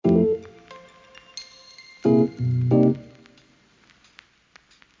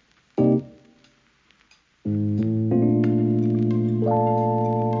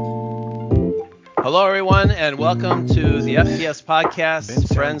and welcome to the FTS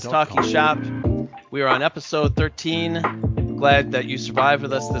podcast, Friends Talking Shop. We are on episode 13. Glad that you survived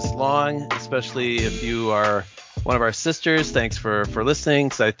with us this long, especially if you are one of our sisters. Thanks for listening,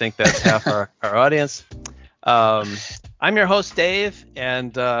 because I think that's half our audience. I'm your host, Dave,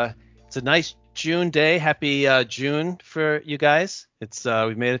 and it's a nice June day. Happy June for you guys. It's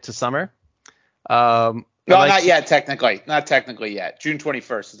we've made it to summer. No, not yet, technically. Not technically yet. June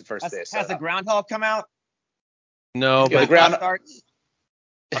 21st is the first day. Has the groundhog come out? No, yeah, but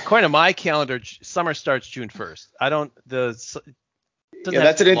according to my calendar, summer starts June 1st. That's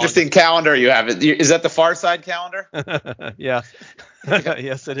an interesting calendar you have. Is that the Far Side calendar? Yeah.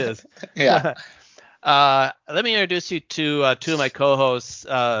 Yes, it is. Yeah. Let me introduce you to two of my co-hosts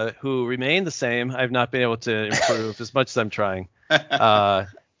who remain the same. I've not been able to improve as much as I'm trying.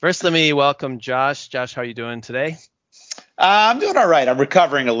 First, let me welcome Josh. Josh, how are you doing today? I'm doing all right. I'm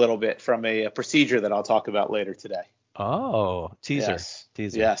recovering a little bit from a procedure that I'll talk about later today. Oh, teaser. Yes.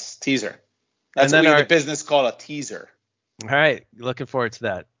 Teaser. Yes, teaser. That's and what then we in the business call a teaser. All right, looking forward to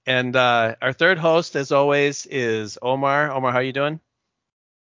that. And our third host, as always, is Omar. Omar, how are you doing?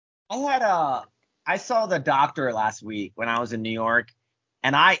 I saw the doctor last week when I was in New York,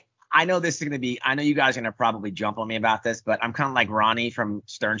 and I know this is going to be, I know you guys are going to probably jump on me about this, but I'm kind of like Ronnie from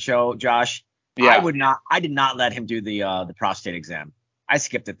Stern Show, Josh. Yeah. I did not let him do the prostate exam. I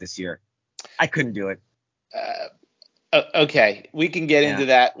skipped it this year. I couldn't do it. Okay, we can get into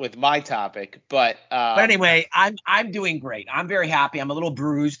that with my topic, but anyway, I'm doing great. I'm very happy. I'm a little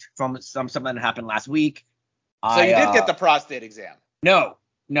bruised from something that happened last week. So you did get the prostate exam? No.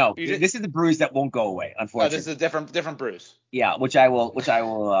 This is the bruise that won't go away, unfortunately. Oh, this is a different bruise. Yeah, which I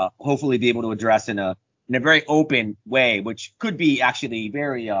will hopefully be able to address in a very open way, which could be actually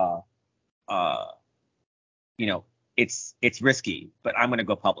very it's risky, but I'm gonna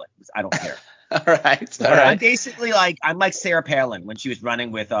go public because I don't care. All right. I'm basically I'm like Sarah Palin when she was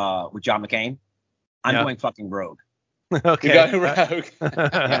running with John McCain. I'm going fucking rogue. Okay. You're going rogue. All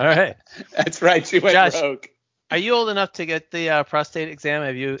right. That's right. She went Josh, rogue. Are you old enough to get the prostate exam?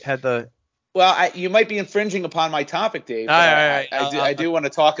 Have you had the? Well, you might be infringing upon my topic, Dave. All right. I do want to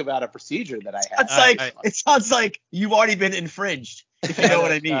talk about a procedure that I had. It sounds like you've already been infringed, if you know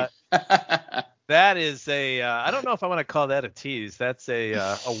what I mean. That is I don't know if I want to call that a tease. That's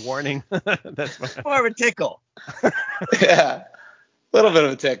a warning. That's more of a tickle. Yeah, a little bit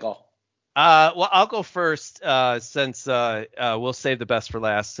of a tickle. Well, I'll go first since we'll save the best for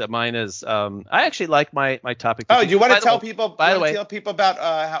last. Mine is I actually like my topic. Oh, do you want to tell people? By the way, tell people about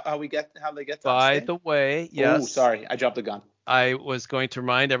how they get to By the way, yes. Oh, sorry, I jumped the gun. I was going to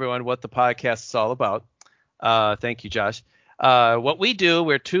remind everyone what the podcast is all about. Thank you, Josh. What we do,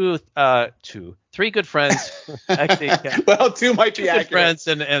 we're three good friends. Actually, well, two might be accurate. Good friends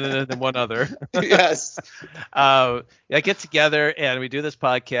and one other. Yes. Get together and we do this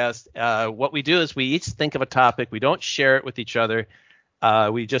podcast. What we do is we each think of a topic. We don't share it with each other.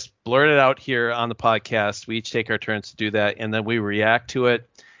 We just blurt it out here on the podcast. We each take our turns to do that, and then we react to it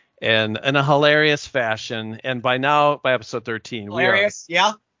in a hilarious fashion. And by episode 13, hilarious,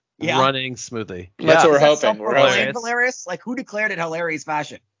 running smoothly. That's what we're hoping. We're hilarious. Like, who declared it hilarious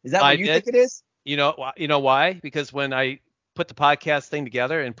fashion? Is that what you think it is? You know why? Because when I put the podcast thing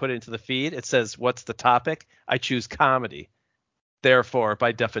together and put it into the feed, it says, "What's the topic?" I choose comedy. Therefore,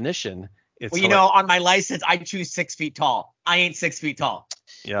 by definition, it's on my license, I choose 6 feet tall. I ain't 6 feet tall.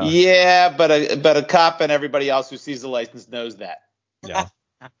 Yeah. Yeah, but a cop and everybody else who sees the license knows that. Yeah.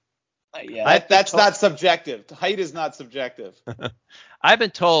 That's not subjective. Height is not subjective. I've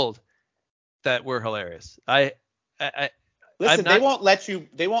been told that we're hilarious. Listen, they won't let you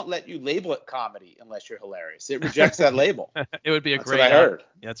label it comedy unless you're hilarious. It rejects that label. It would be That's what I heard.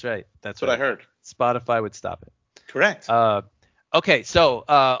 That's right. That's what I heard. Spotify would stop it. Correct. Okay. So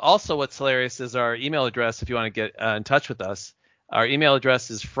also what's hilarious is our email address if you want to get in touch with us. Our email address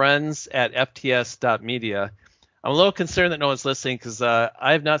is friends@fts.media. I'm a little concerned that no one's listening because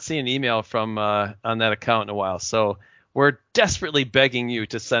I have not seen an email from on that account in a while. So we're desperately begging you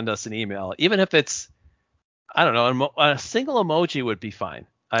to send us an email, even if it's, I don't know, a single emoji would be fine.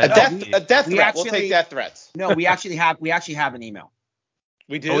 A death threat. We'll take death threats. No, we actually have an email.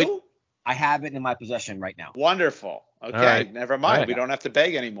 We do? I have it in my possession right now. Wonderful. Okay, right. Never mind. Right. We don't have to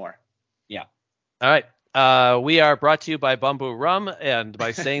beg anymore. Yeah. All right. We are brought to you by Bamboo Rum, and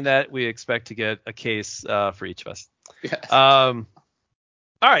by saying that, we expect to get a case for each of us. Yes. All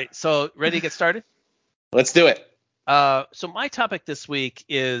right. So ready to get started? Let's do it. So my topic this week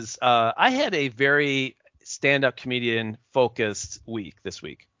is I had a very stand-up comedian focused week this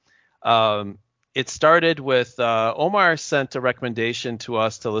week. It started with Omar sent a recommendation to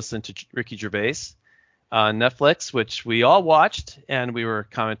us to listen to Ricky Gervais. on Netflix, which we all watched, and we were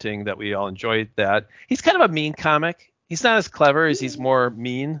commenting that we all enjoyed that. He's kind of a mean comic. He's not as clever as he's more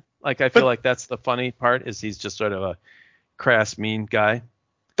mean. Like I feel like that's the funny part is he's just sort of a crass, mean guy.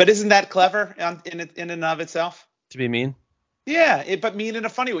 But isn't that clever in and of itself? To be mean? Yeah, but mean in a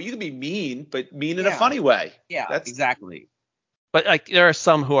funny way. You can be mean, but mean in a funny way. Yeah, that's exactly. But like there are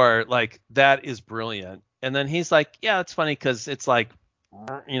some who are like, that is brilliant. And then he's like, yeah, it's funny because it's like,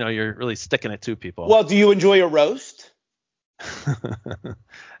 you're really sticking it to people. Well, do you enjoy a roast?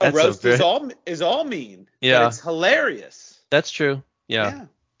 A roast is all mean. Yeah. But it's hilarious. That's true. Yeah.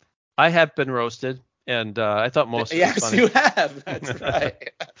 I have been roasted, and I thought most of it was funny. Yes, you have. That's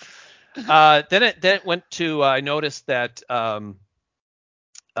right. Then it went to I noticed that oh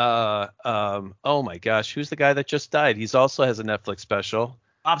my gosh, who's the guy that just died? He's also has a Netflix special.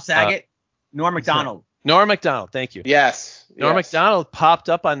 Bob Saget, Norm Macdonald. Norm Macdonald, thank you. Yes. Norm Macdonald popped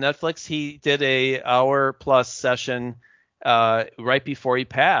up on Netflix. He did a hour-plus session right before he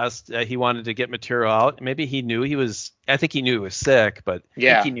passed. He wanted to get material out. Maybe he knew I think he knew he was sick, but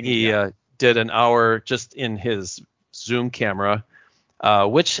he did an hour just in his Zoom camera,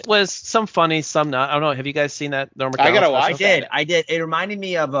 which was some funny, some not. I don't know. Have you guys seen that Norm Macdonald? I gotta watch. I did. It reminded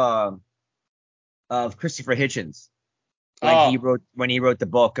me of Christopher Hitchens. Like when he wrote the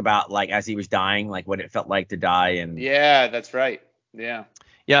book about like as he was dying, like what it felt like to die, and yeah, that's right. Yeah.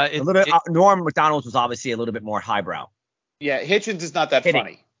 Norm Macdonald was obviously a little bit more highbrow. Yeah, Hitchens is not that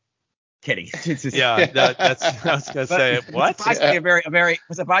funny. Kidding. Yeah, that's I was gonna say what?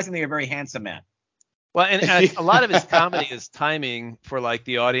 Surprisingly, a very handsome man. Well, and a lot of his comedy is timing for like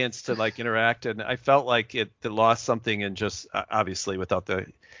the audience to like interact, and I felt like it lost something in just obviously without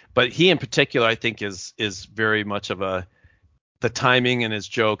but he in particular I think is very much of the timing and his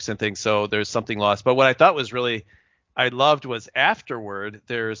jokes and things, so there's something lost. But what I thought was really I loved was afterward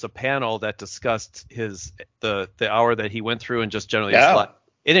there's a panel that discussed the hour that he went through and just generally his life.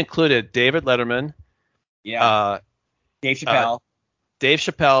 It included David Letterman, Dave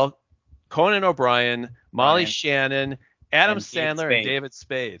Chappelle, Conan O'Brien, Molly Shannon, Adam Sandler, and David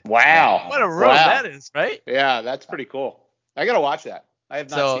Spade. Wow. What a run that is, right? Yeah, that's pretty cool. I got to watch that. I have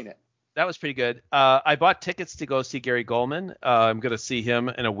not seen it. That was pretty good. I bought tickets to go see Gary Goldman. I'm going to see him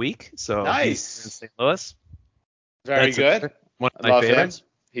in a week. So nice. He's in St. Louis. Very good. One of my favorites. Him.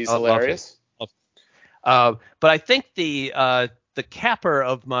 He's hilarious. But I think the capper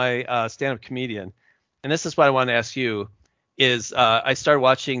of my stand-up comedian, and this is what I want to ask you, is I started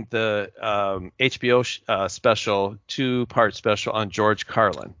watching the HBO special, 2-part special on George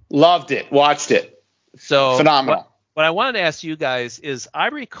Carlin. Loved it. Watched it. So phenomenal. What I wanted to ask you guys is, I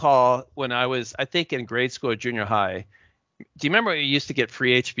recall when I was, I think in grade school or junior high, do you remember you used to get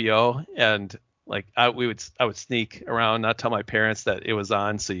free HBO, and like I would sneak around, not tell my parents that it was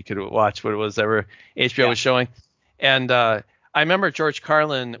on, so you could watch what it was ever HBO was showing. And I remember George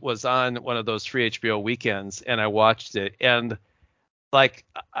Carlin was on one of those free HBO weekends, and I watched it, and like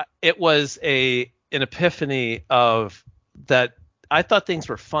it was an epiphany of that. I thought things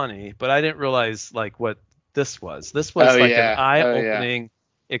were funny, but I didn't realize like what this was. This was an eye-opening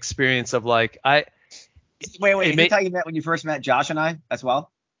experience of like Wait, did you tell you that when you first met Josh and I as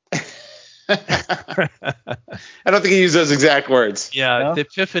well? I don't think he used those exact words. Yeah, no? The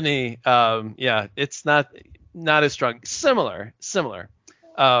epiphany. It's not as strong. Similar.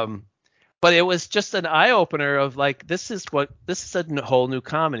 But it was just an eye opener of like, this is a whole new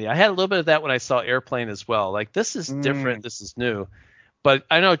comedy. I had a little bit of that when I saw Airplane as well. Like, this is different. This is new. But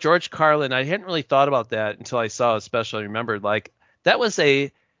I know George Carlin, I hadn't really thought about that until I saw a special. I remembered like that was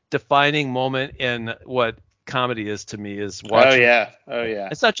a defining moment in what comedy is to me, is watching. Oh yeah.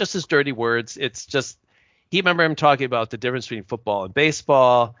 It's not just his dirty words. It's just, he remember him talking about the difference between football and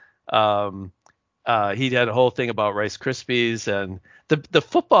baseball. He had a whole thing about Rice Krispies, and the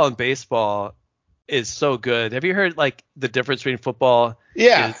football and baseball is so good. Have you heard like the difference between football?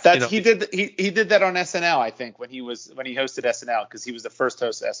 Yeah, he did that on SNL, I think, when he hosted SNL, because he was the first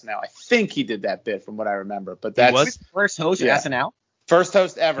host of SNL. I think he did that bit from what I remember. But that's he was the first host of SNL. First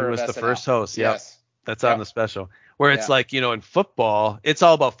host ever. He was the SNL. first host. Yeah. Yes. That's on the special. Where it's like, in football, it's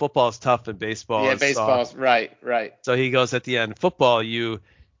all about football's tough and baseball. Yeah, baseball's right. So he goes at the end, football, you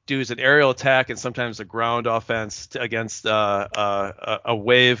do an aerial attack and sometimes a ground offense against a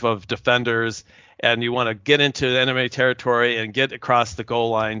wave of defenders, and you want to get into the enemy territory and get across the goal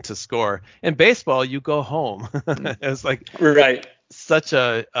line to score. In baseball, you go home. It's like such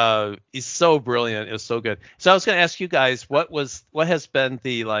he's so brilliant. It was so good. So I was going to ask you guys, what has been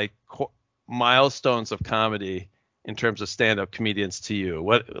the like milestones of comedy in terms of stand-up comedians to you?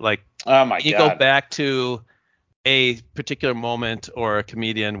 What, like, oh my God, you go back to a particular moment or a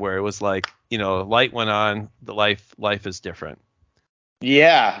comedian where it was like, light went on, the life is different?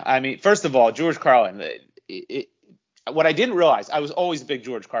 Yeah, I mean, first of all, George Carlin. What I didn't realize, I was always a big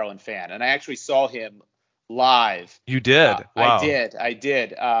George Carlin fan, and I actually saw him live. You did? Wow. I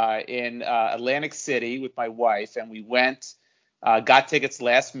did in Atlantic City with my wife, and we went, got tickets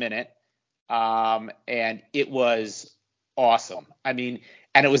last minute, and it was awesome. I mean,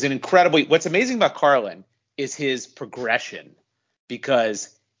 and it was an incredibly. What's amazing about Carlin is his progression, because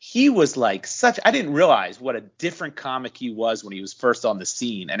he was like I didn't realize what a different comic he was when he was first on the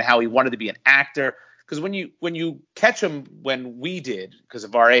scene, and how he wanted to be an actor. Because when you catch him, when we did, because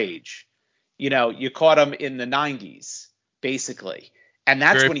of our age, you caught him in the 90s, basically. And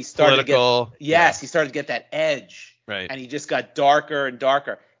that's Very when he started political. to get, he started to get that edge. Right. And he just got darker and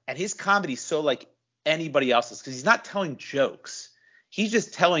darker. And his comedy's so like anybody else's, because he's not telling jokes. He's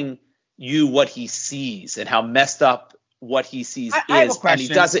just telling you what he sees and how messed up what he sees I have a question. And he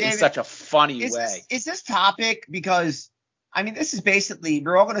does it David, in such a funny way. Is this topic, because I mean, this is basically,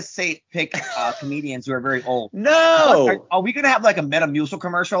 we're all going to pick comedians who are very old. No. Are we going to have like a Metamucil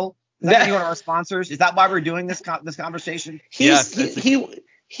commercial? Is that going to be one of our sponsors? Is that why we're doing this conversation? Yes.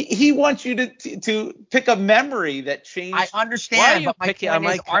 He wants you to pick a memory that changed. I understand, but my point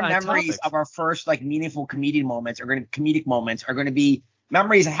is, our memories of our first like meaningful comedic moments are going to be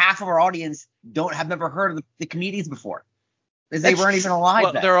memories half of our audience have never heard of the comedians before. Because they weren't even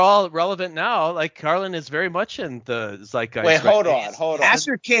alive then. They're all relevant now. Like, Carlin is very much in the zeitgeist. Wait, hold on. Ask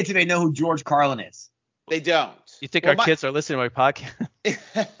your kids if they know who George Carlin is. They don't. You think our kids are listening to my podcast?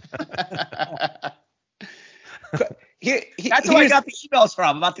 That's where I got the emails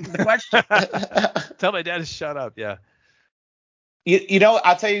from about the question. Tell my dad to shut up. Yeah.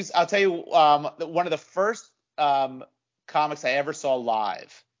 I'll tell you. One of the first comics I ever saw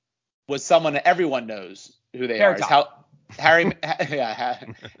live was someone that everyone knows who they are. Howie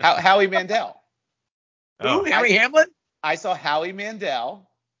Mandel. Who? Harry Hamlin? I saw Howie Mandel.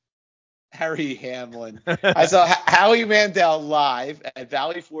 Harry Hamlin. I saw Howie Mandel live at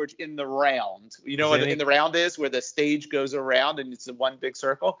Valley Forge in the round. You know what in the round is, where the stage goes around and it's in one big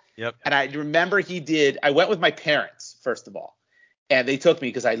circle? Yep. And I remember I went with my parents, first of all, and they took me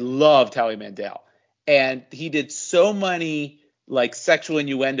because I loved Howie Mandel. And he did so many like sexual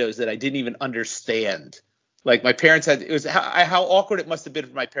innuendos that I didn't even understand. Like, my parents how awkward it must have been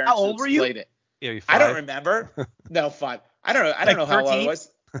for my parents to explain it. Yeah, I don't remember. No, 5. I don't know. I don't know 13? How old I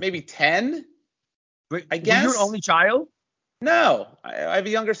was. Maybe 10. I guess. Were you an only child? No, I have a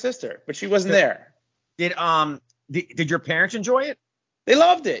younger sister, but she wasn't there. Did your parents enjoy it? They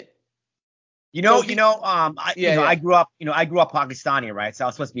loved it. I grew up Pakistani, right? So I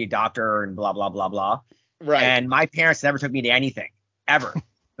was supposed to be a doctor and blah blah blah blah. Right. And my parents never took me to anything ever.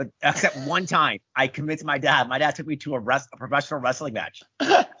 But except one time, I convinced my dad. My dad took me to a professional wrestling match.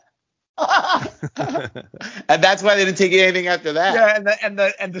 And that's why they didn't take anything after that. Yeah,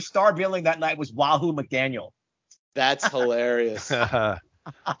 and the star billing that night was Wahoo McDaniel. That's hilarious.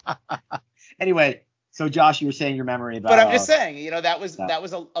 Anyway, so Josh, you were saying your memory about. But I'm just saying, that was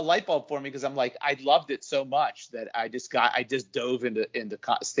a light bulb for me, because I'm like, I loved it so much that I just dove into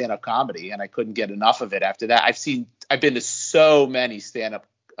stand-up comedy, and I couldn't get enough of it after that. I've been to so many stand-up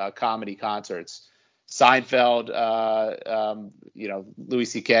comedy concerts. Seinfeld, Louis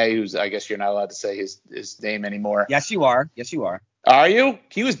C.K., who's, I guess you're not allowed to say his name anymore. Yes, you are. Are you?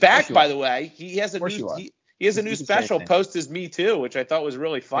 He was back, by the way. He has a new special, Post Is Me Too, which I thought was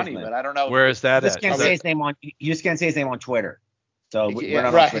really funny, but I don't know. Where is that at? You just can't say his name on Twitter. So we're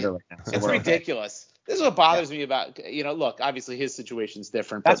not on Twitter right now. So it's ridiculous. This is what bothers me about, look, obviously his situation's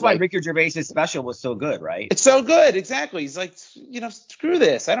different. That's why Ricky Gervais's special was so good, right? It's so good. Exactly. He's like, screw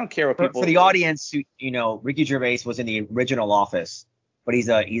this. I don't care what people. For the audience, Ricky Gervais was in the original Office, but he's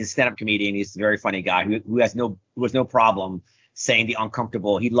a stand-up comedian. He's a very funny guy who has no problem saying the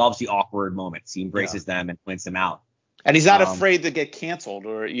uncomfortable. He loves the awkward moments. He embraces them and points them out. And he's not afraid to get canceled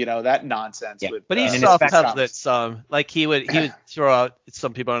or, that nonsense. Yeah. But he soft-pedaled it some. Like, he would throw out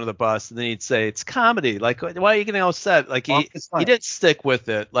some people under the bus, and then he'd say, it's comedy. Like, why are you getting all upset? Like, he didn't stick with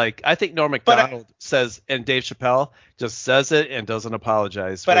it. Like, I think Norm Macdonald says, and Dave Chappelle just says it and doesn't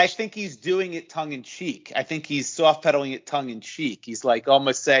apologize. But I think he's doing it tongue-in-cheek. I think he's soft-pedaling it tongue-in-cheek. He's, like,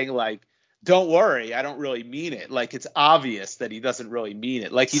 almost saying, like, don't worry, I don't really mean it. Like, it's obvious that he doesn't really mean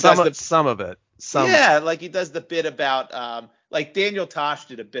it. Like, he does some of it. Yeah, like he does the bit about like Daniel Tosh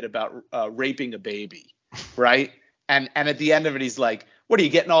did a bit about raping a baby, right? And at the end of it, he's like, "What are you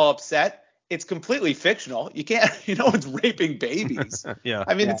getting all upset? It's completely fictional. You can't, it's raping babies." Yeah.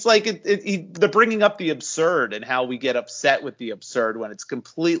 I mean, it's like they're bringing up the absurd and how we get upset with the absurd when it's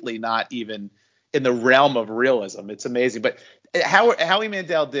completely not even in the realm of realism. It's amazing. But Howie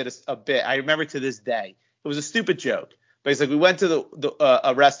Mandel did a bit. I remember to this day. It was a stupid joke. But he's like, we went to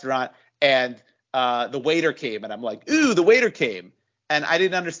a restaurant and the waiter came, and I'm like, ooh, the waiter came. And I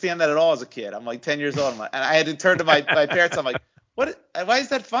didn't understand that at all as a kid. I'm like 10 years old. And I had to turn to my parents. I'm like, why is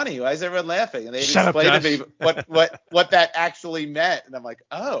that funny? Why is everyone laughing? And they explained to me what that actually meant. And I'm like,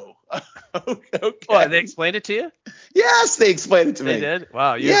 oh, okay. What, they explained it to you? Yes, they explained it to me. They did?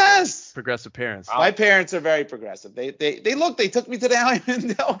 Wow. Yes. Progressive parents. My parents are very progressive. They took me to the Howie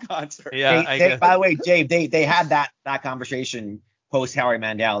Mandel concert. Yeah, I guess. By the way, Dave, they had that conversation post Howie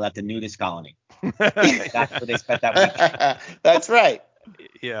Mandel at the nudist colony. That's where they spent that week. That's right.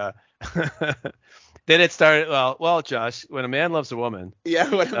 Yeah. Then it started. Well, Josh, when a man loves a woman.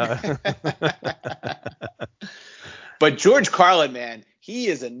 Yeah. But George Carlin, man, he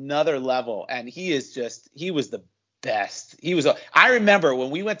is another level, and he was the best. I remember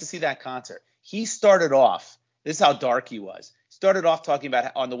when we went to see that concert, he started off. This is how dark he was. Started off talking about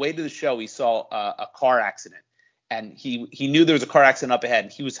how on the way to the show he saw a car accident. And he knew there was a car accident up ahead,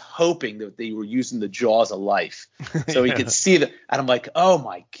 and he was hoping that they were using the jaws of life so he could see and I'm like, oh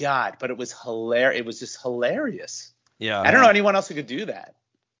my God! But it was hilarious. It was just hilarious. Yeah. I don't know anyone else who could do that.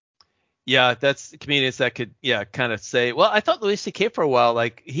 Yeah, that's comedians that could, kind of say. Well, I thought Louis C.K. for a while,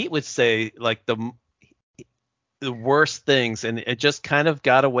 like he would say like the worst things, and it just kind of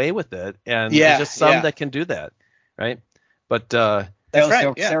got away with it. And there's just some that can do that, right? But that's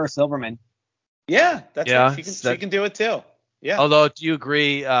right. Sarah Silverman. Yeah, that's right. She can do it too. Yeah. Although, do you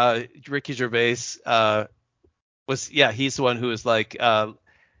agree, Ricky Gervais he's the one who was like, I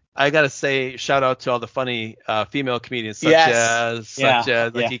gotta say, shout out to all the funny female comedians, such as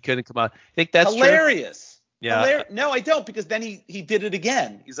he couldn't come on. I think that's hilarious. True. Yeah. No, I don't, because then he did it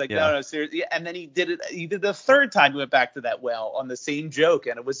again. He's like, no, seriously. And then he did it. He did the third time. He went back to that well on the same joke,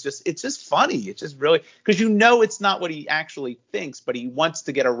 and it's just funny. It's just really, because it's not what he actually thinks, but he wants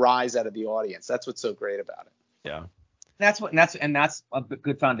to get a rise out of the audience. That's what's so great about it. Yeah. That's a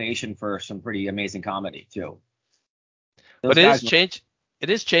good foundation for some pretty amazing comedy too. But it is changing. It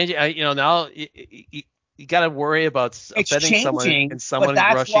is changing. Now you got to worry about offending someone and someone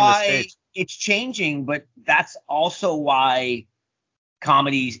rushing the stage. It's changing, but that's also why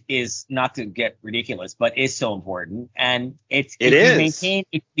comedy is, not to get ridiculous, but is so important. And if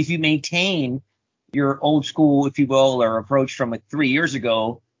you maintain your old school, if you will, or approach from like 3 years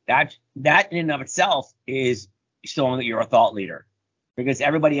ago, that in and of itself is showing that you're a thought leader, because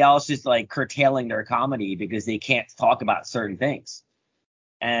everybody else is like curtailing their comedy because they can't talk about certain things.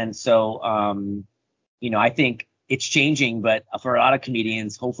 And so, I think it's changing, but for a lot of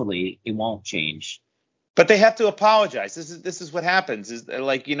comedians, hopefully it won't change. But they have to apologize. This is what happens. Is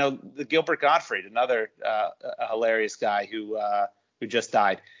like, the Gilbert Gottfried, another a hilarious guy who just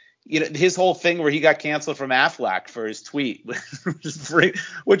died. His whole thing where he got canceled from Aflac for his tweet, which is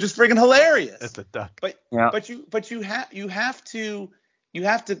friggin' hilarious. That's a duck. But you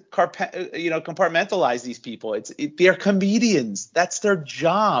have to compartmentalize these people. They're comedians. That's their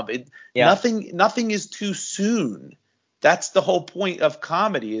job. Nothing is too soon. That's the whole point of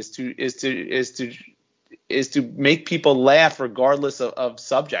comedy, is to make people laugh regardless of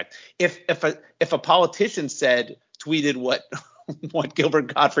subject. If a politician tweeted what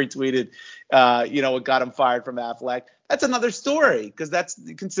Gilbert Gottfried tweeted, what got him fired from Affleck, that's another story, because that's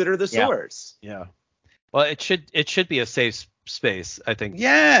consider the source. Yeah. Well, it should be a safe space, I think.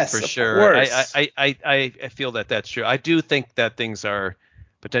 Yes, for sure. I feel that's true. I do think that things are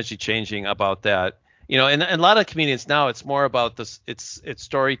potentially changing about that. And a lot of comedians now, it's more about this. It's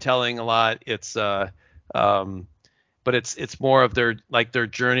storytelling a lot. But it's more of their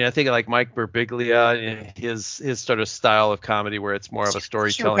journey. I think like Mike Birbiglia, his sort of style of comedy, where it's more of a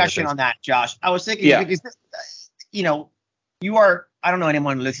storytelling. Question on that, Josh. I was thinking, because you are. I don't know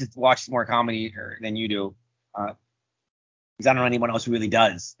anyone who watches more comedy than you do. Because I don't know anyone else who really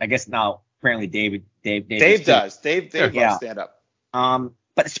does. I guess now apparently Dave does. Dave loves stand up.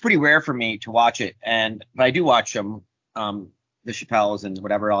 But it's pretty rare for me to watch it, but I do watch them, the Chappelles and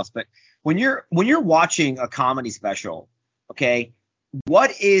whatever else. But when you're watching a comedy special, okay,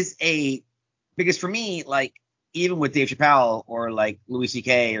 what is because for me, like even with Dave Chappelle or like Louis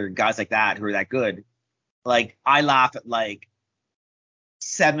C.K. or guys like that who are that good, like I laugh at like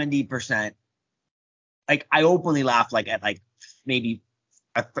 70%. Like I openly laugh at maybe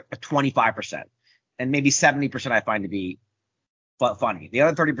a 25%, and maybe 70% I find to be funny. The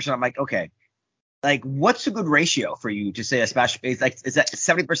other 30% I'm like, okay, like what's a good ratio for you to say a special? Is that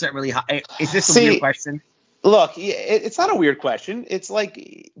 70% really high? Is this a weird question? Look, it's not a weird question. It's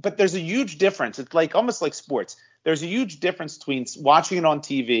like, but there's a huge difference. It's like almost like sports. There's a huge difference between watching it on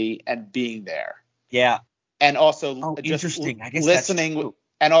TV and being there. Yeah. And also just interesting. I guess listening,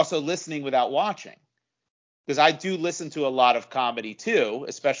 and also listening without watching. Because I do listen to a lot of comedy too,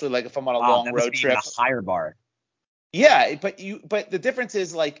 especially like if I'm on a long road trip. A higher bar. Yeah, but the difference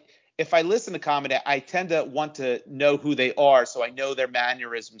is like if I listen to comedy, I tend to want to know who they are, so I know their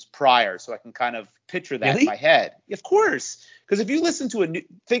mannerisms prior, so I can kind of picture that in my head. Of course, because if you listen to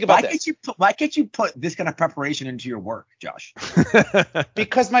think about this. Why can't you put this kind of preparation into your work, Josh?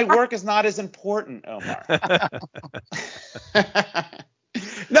 Because my work is not as important, Omar.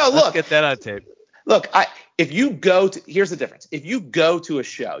 No, look. Let's get that on tape. Look, here's the difference. If you go to a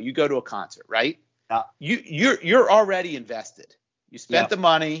show, you go to a concert, right? You're already invested. You spent the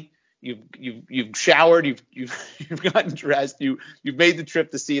money. You've showered. You've gotten dressed. You've made the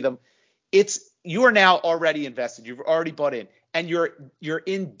trip to see them. You are now already invested. You've already bought in, and you're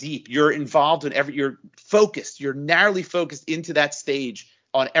in deep. You're involved in you're focused. You're narrowly focused into that stage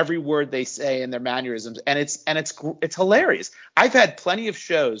on every word they say and their mannerisms, and it's hilarious. I've had plenty of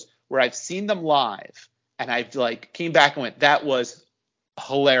shows where I've seen them live, and I've like came back and went, that was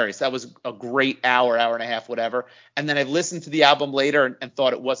hilarious. That was a great hour and a half, whatever. And then I've listened to the album later and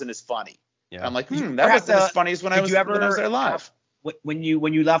thought it wasn't as funny. Yeah. And I'm like, that wasn't as funny as when I was there live. When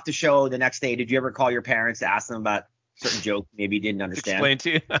you left the show the next day, did you ever call your parents to ask them about certain joke maybe you didn't understand? Explain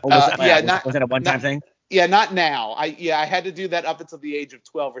to you. Was it a one-time thing? Yeah, not now. I had to do that up until the age of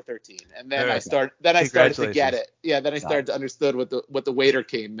 12 or 13, and then I started to get it. Yeah, then I started to understand what the waiter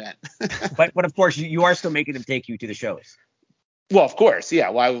came meant. but of course you are still making them take you to the shows. Well, of course, yeah.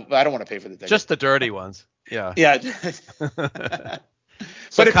 Well, I don't want to pay for the ticket. Just the dirty ones. Yeah. Yeah.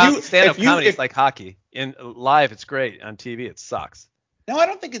 So but stand-up comedy is like hockey. In live, it's great. On TV, it sucks. No, I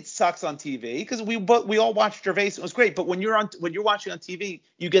don't think it sucks on TV because we all watched Gervais. It was great. But when you're watching on TV,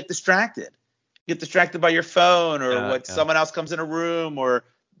 you get distracted. You get distracted by your phone or someone else comes in a room or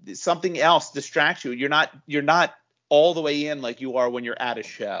something else distracts you. You're not all the way in like you are when you're at a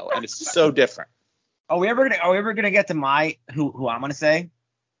show, and it's so different. Are we ever gonna get to who I'm gonna say?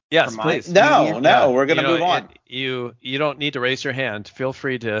 Yes, please. No, we're gonna move on. You don't need to raise your hand. Feel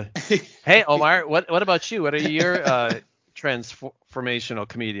free to. Hey, Omar, what about you? What are your transformational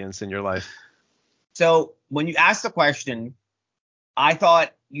comedians in your life? So when you asked the question, I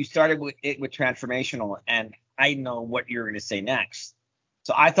thought you started with transformational, and I know what you're gonna say next.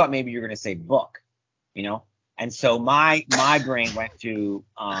 So I thought maybe you're gonna say book, And so my brain went to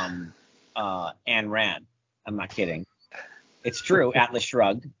Ayn Rand. I'm not kidding. It's true. Atlas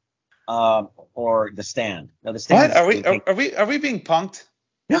Shrugged, or The Stand. No, The Stand. What are we being punked?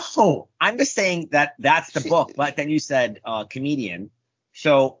 No, I'm just saying that's the book. But then you said comedian,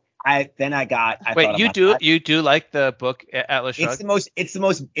 so Wait, you do like the book Atlas Shrugged?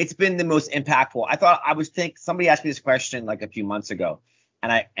 It's been the most impactful. Somebody asked me this question like a few months ago,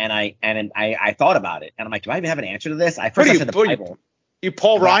 and I thought about it, and I'm like, do I even have an answer to this? I said the Bible. You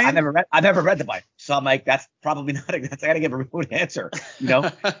Paul Ryan? I've never read the Bible, so I'm like, that's probably not. I gotta give a remote answer,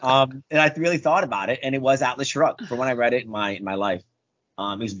 And I really thought about it, and it was Atlas Shrugged for when I read it in my life.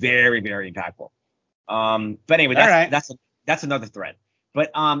 It was very, very impactful. But anyway, that's another thread.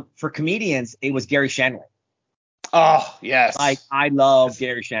 But for comedians, it was Gary Shandling. Oh yes, I love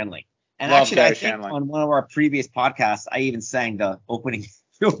Gary Shandling, and actually I think on one of our previous podcasts, I even sang the opening.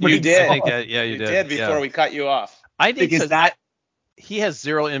 You did, I think, you did before we cut you off. I think that. He has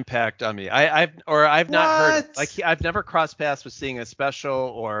zero impact on me. I've not heard I've never crossed paths with seeing a special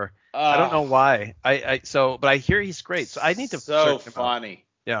or I don't know why. But I hear he's great. So I need to search him funny.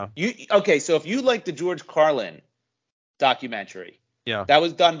 Out. Yeah. So if you like the George Carlin documentary, that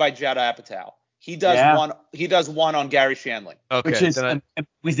was done by Judd Apatow. He does one on Gary Shandling. Okay.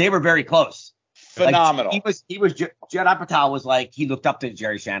 Which they were very close. Phenomenal. Judd Apatow was like, he looked up to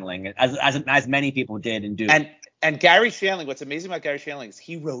Jerry Shandling as many people did and do. And Gary Shandling, what's amazing about Gary Shandling is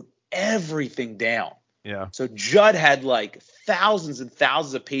he wrote everything down. Yeah. So Judd had like thousands and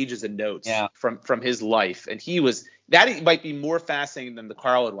thousands of pages of notes from his life, and that might be more fascinating than the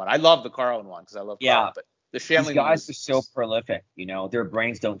Carlin one. I love the Carlin one because I love Carlin, but the Shandling these guys are so prolific, their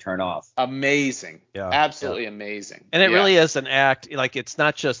brains don't turn off. Amazing. Yeah. Absolutely amazing. And it really is an act. Like, it's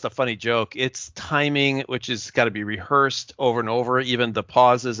not just a funny joke. It's timing, which has got to be rehearsed over and over, even the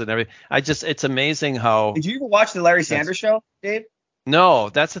pauses and everything. It's amazing how. Did you ever watch the Larry Sanders Show, Dave? No,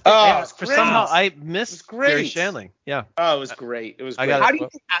 that's the thing. Somehow I missed Gary Shandling. Yeah. Oh, it was great. It was great.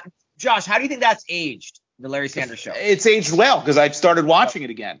 Josh, how do you think that's aged, the Larry Sanders Show? It's aged well because I've started watching it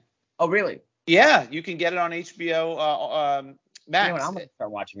again. Oh, really? Yeah, you can get it on HBO Max, You know what, I'm gonna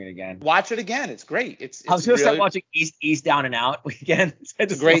start watching it again. watch it again. It's great. It's I was gonna start really watching East Down and Out again.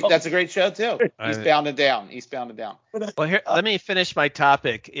 That's a great show too. Eastbound and Down. Well, here, let me finish my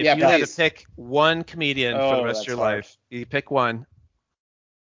topic. If you had to pick one comedian for the rest of your life, you pick one.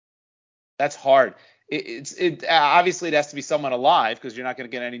 That's hard. It obviously it has to be someone alive because you're not going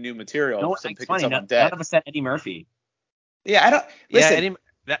to get any new material. No, it's funny. None of us said Eddie Murphy. Yeah, I don't. Listen, Eddie,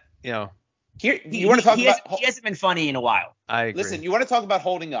 here you want to talk about. He hasn't been funny in a while. I agree. Listen, you want to talk about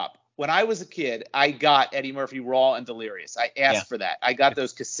holding up. When I was a kid, I got Eddie Murphy Raw and Delirious. I asked for that. I got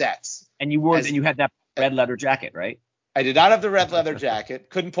those cassettes. And you had that red leather jacket, right? I did not have the red leather jacket.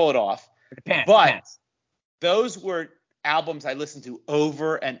 Couldn't pull it off. Pants. Those were albums I listened to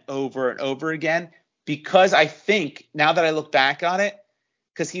over and over and over again because I think now that I look back on it,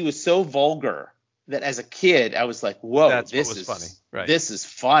 because he was so vulgar that as a kid I was like, whoa, this is funny. Right. This is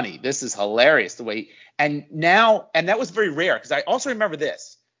funny. This is hilarious the way. And that was very rare because I also remember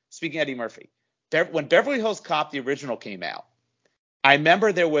this. Speaking of Eddie Murphy, when Beverly Hills Cop, the original, came out, I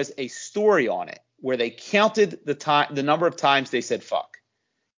remember there was a story on it where they counted the number of times they said fuck.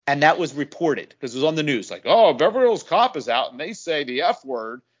 And that was reported because it was on the news. Like, oh, Beverly Hills Cop is out and they say the F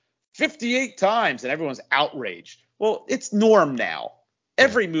word 58 times and everyone's outraged. Well, it's norm now.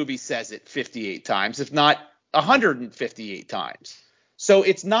 Every movie says it 58 times, if not 158 times. So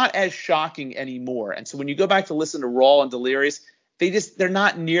it's not as shocking anymore. And so when you go back to listen to Raw and Delirious, they're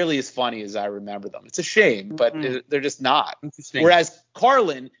not nearly as funny as I remember them. It's a shame, but they're just not. Whereas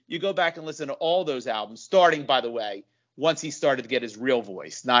Carlin, you go back and listen to all those albums, starting, by the way, once he started to get his real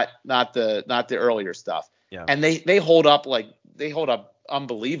voice, not the earlier stuff. Yeah. And they hold up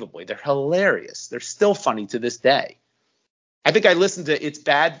unbelievably. They're hilarious. They're still funny to this day. I think I listened to It's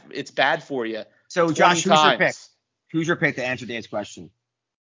Bad For You. So Josh, who's your pick? Who's your pick to answer Dave's question?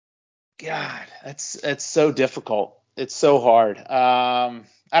 God, that's so difficult. It's so hard. I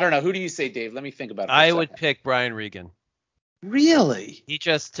don't know. Who do you say, Dave? Let me think about it. I would pick Brian Regan. Really? He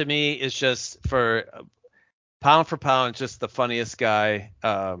just, to me, is just for pound, just the funniest guy.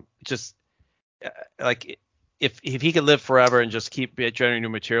 Like if he could live forever and just keep generating new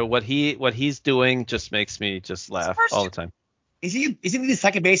material, what he's doing just makes me just laugh all the time. Isn't he the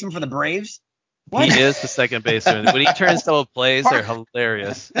second baseman for the Braves? What? He is the second baseman. When he turns double plays, they're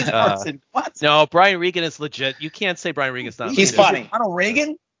hilarious. What? No, Brian Regan is legit. You can't say Brian Regan's not. He's funny. Ronald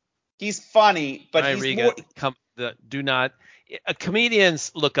Reagan? He's funny, but Brian Regan, do not.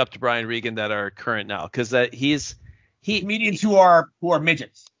 Comedians look up to Brian Regan that are current now because comedians who are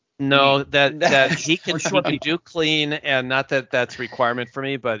midgets. No, that he can do clean, and not that that's a requirement for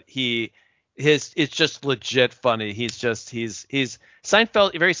me, but it's just legit funny. He's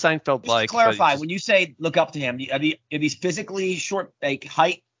Seinfeld, very Seinfeld-like. Just to clarify, when you say look up to him, are these physically short, like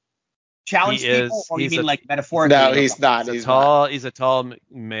height challenged people, or you mean like metaphorically? No, he's not. He's a tall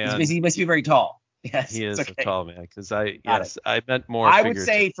man. He must be very tall. Yes, he is okay. a tall man. Because I meant more. I would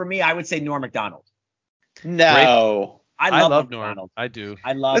say Norm Macdonald. No. I love Norm. I do.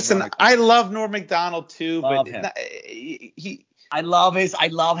 I love. Listen, I love Norm Macdonald too, love but him. I love his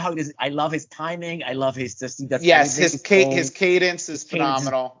timing. I love his just. His cadence is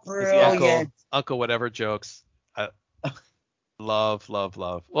phenomenal. Brilliant. Uncle whatever jokes. Love.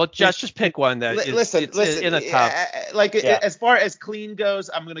 Well, just pick one that listen in the top. As far as clean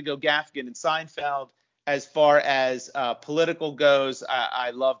goes, I'm gonna go Gaffigan and Seinfeld. As far as political goes, I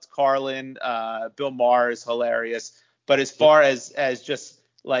loved Carlin. Bill Maher is hilarious. But as far as just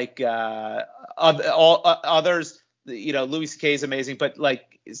like all others, Louis C.K. is amazing. But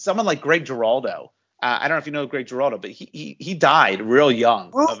like someone like Greg Giraldo, I don't know if you know Greg Giraldo, but he died real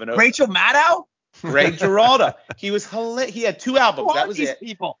young. Rachel Maddow? Greg Giraldo. He was hilarious. He had 2 albums. Who that are was these it.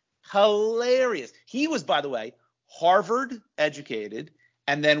 People? Hilarious. He was, by the way, Harvard educated,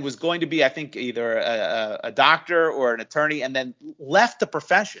 and then was going to be, I think, either a doctor or an attorney, and then left the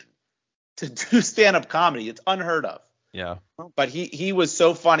profession to do stand-up comedy. It's unheard of. Yeah. But he was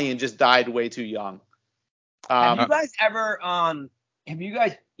so funny and just died way too young. Have you guys ever I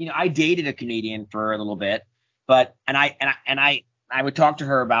dated a comedian for a little bit, but I would talk to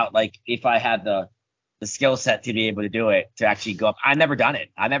her about like if I had the skill set to be able to do it, to actually go up. I've never done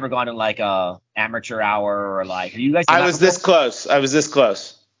it. I've never gone to like a amateur hour or like. Have you guys? I was this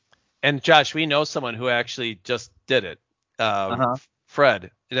close. And Josh, we know someone who actually just did it.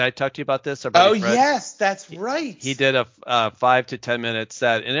 Fred. Did I talk to you about this? Oh, Fred? Yes, that's right. He did a 5 to 10 minute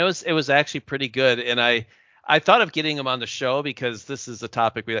set, and it was actually pretty good. And I thought of getting him on the show because this is a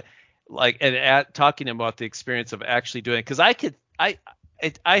topic we like, and talking about the experience of actually doing it. Because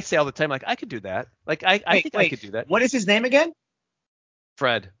I say all the time, like I could do that. Like I think I could do that. What is his name again?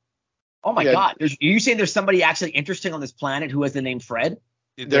 Fred. Oh my God. Are you saying there's somebody actually interesting on this planet who has the name Fred?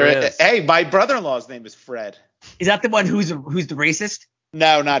 There is. Hey, my brother-in-law's name is Fred. Is that the one who's the racist?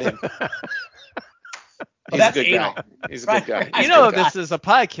 No, not him. He's a good guy. He's a good guy. You know, this is a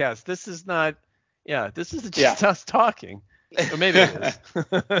podcast. This is not. Yeah, this is just us talking. Or maybe it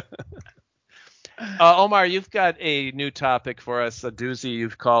is. Omar, you've got a new topic for us, a doozy.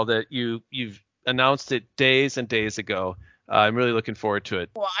 You've called it. You've announced it days and days ago. I'm really looking forward to it.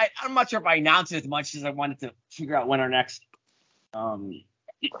 Well, I'm not sure if I announced it as much as I wanted to figure out when our next.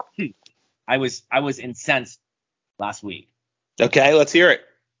 I was incensed last week. Okay, let's hear it.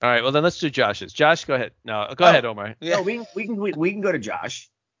 All right, well then let's do Josh's. Josh, go ahead. No, go ahead, Omar. Yeah. No, we can go to Josh.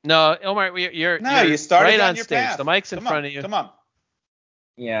 No, Omar, you're started right down on your stage. path. The mic's in front of you. Come on.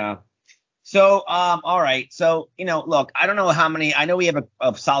 Yeah. So, all right. So, look, I don't know how many. I know we have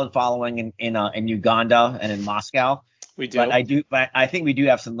a solid following in Uganda and in Moscow. We do. But I think we do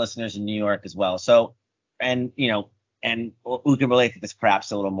have some listeners in New York as well. So, and who can relate to this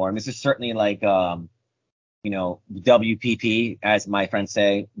perhaps a little more. And this is certainly like, WPP, as my friends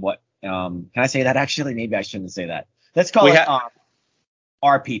say. What can I say that? Actually, maybe I shouldn't say that. Let's call it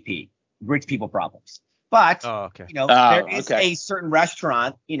RPP, rich people problems. But there is a certain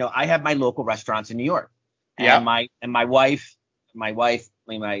restaurant. I have my local restaurants in New York, and my wife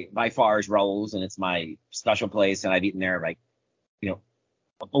by far is Raoul's, and it's my special place, and I've eaten there like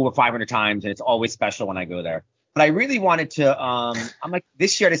over 500 times, and it's always special when I go there. But I really wanted to. I'm like,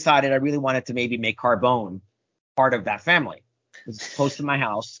 this year I decided I really wanted to maybe make Carbone part of that family. It's close to my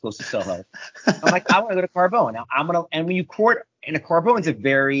house, close to Soho. I'm like, I want to go to Carbone. Now and when you court in a Carbone, it's a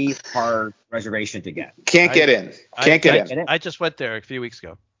very hard reservation to get. Can't get in. I just went there a few weeks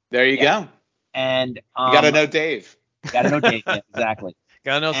ago. There you go. And you got to know Dave. Got to know Dave. Yeah, exactly.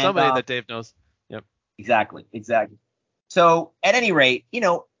 Got to know somebody that Dave knows. Yep. Exactly. So at any rate,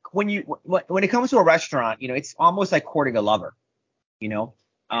 when it comes to a restaurant, it's almost like courting a lover.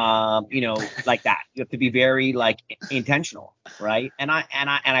 Like that. You have to be very like intentional, right? And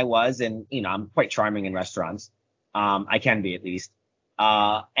I was, and I'm quite charming in restaurants. I can be at least.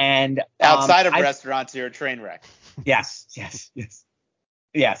 And outside of restaurants, you're a train wreck. Yes.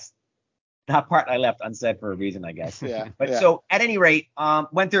 That part I left unsaid for a reason, I guess. Yeah. But so at any rate,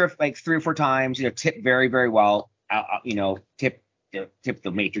 went there like 3 or 4 times. Tipped very, very well. Tip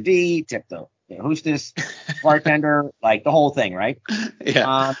the maitre d', tip the hostess, bartender, like the whole thing, right?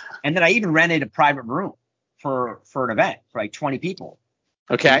 Yeah. And then I even rented a private room for an event for like 20 people.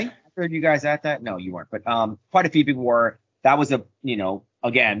 Okay. I heard you guys at that? No, you weren't. But quite a few people were. That was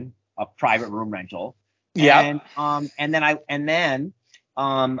again, a private room rental. Yeah. And then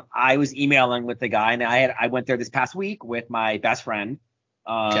I was emailing with the guy, and I went there this past week with my best friend,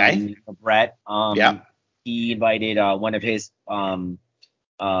 Brett. He invited one of his friends,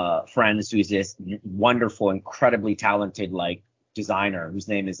 who's this wonderful, incredibly talented like designer, whose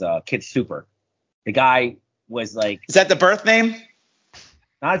name is Kid Super. The guy was like, is that the birth name?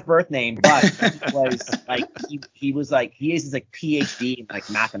 Not his birth name, but he was like he is like PhD in like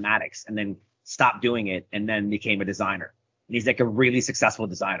mathematics, and then stopped doing it, and then became a designer. And he's like a really successful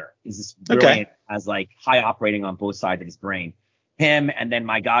designer. He's just brilliant, has like high operating on both sides of his brain. Him, and then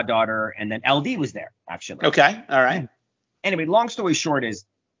my goddaughter, and then LD was there actually. Okay, all right. Anyway, long story short is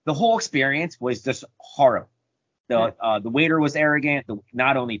the whole experience was just horrible. The waiter was arrogant.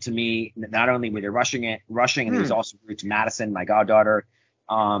 Not only to me, not only were they rushing, and it was also rude to Madison, my goddaughter.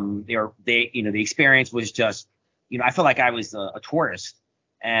 The experience was just, I felt like I was a tourist,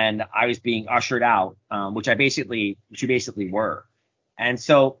 and I was being ushered out, which you basically were. And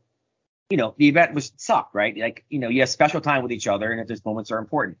so, the event sucked, right? Like, you have special time with each other, and if those moments are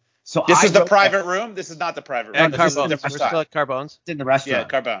important. So this is the private room. This is not the private room. We're still at Carbone's. It's in the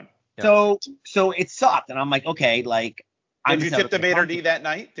restaurant. Yeah, Carbone. Yeah. So it sucked, and I'm like, okay, like. Did you tip the maitre d' that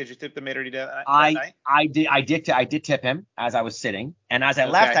night? I did tip him as I was sitting, and as I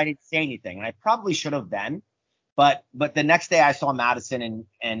left, I didn't say anything, and I probably should have then. But the next day I saw Madison,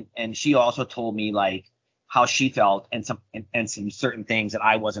 and she also told me like how she felt and some certain things that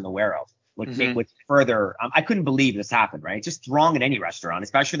I wasn't aware of. Which further, I couldn't believe this happened, right? It's just wrong in any restaurant,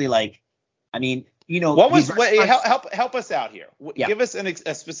 especially like, I mean, help us out here. Yeah. Give us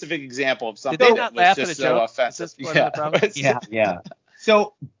a specific example of something. Did they not laugh at a joke? Offensive. Yeah.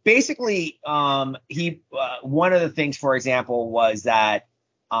 So basically, one of the things, for example, was that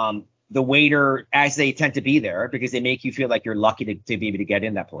the waiter, as they tend to be there, because they make you feel like you're lucky to be able to get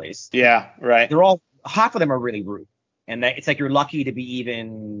in that place. Yeah, right. Half of them are really rude, and it's like you're lucky to be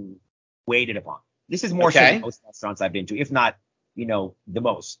even waited upon. This is more so than most restaurants I've been to, if not, the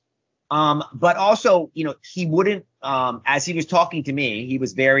most. But also, he wouldn't, as he was talking to me, he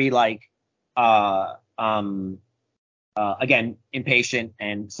was very like, again, impatient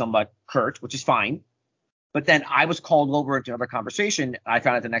and somewhat curt, which is fine. But then I was called over into another conversation. I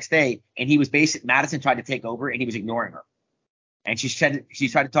found out the next day, and he was Madison tried to take over, and he was ignoring her. And she tried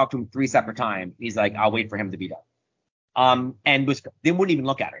to talk to him 3 separate times. He's like, I'll wait for him to be done. And they wouldn't even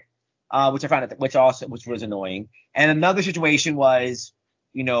look at her, which I found out, which was annoying. And another situation was,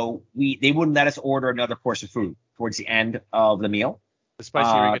 they wouldn't let us order another course of food towards the end of the meal. The spicy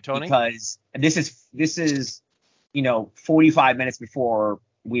rigatoni? Because this is 45 minutes before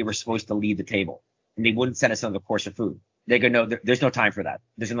we were supposed to leave the table, and they wouldn't send us another course of food. They go, no, there's no time for that.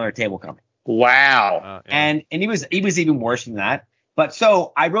 There's another table coming. Wow. Yeah. And he was even worse than that. But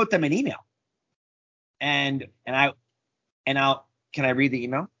so I wrote them an email, and can I read the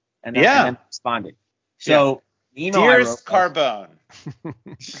email? And then responded. So the email Dearest Carbone,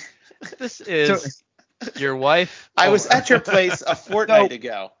 this is your wife. I was at your place a fortnight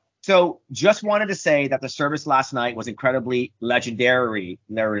ago. So just wanted to say that the service last night was incredibly legendarily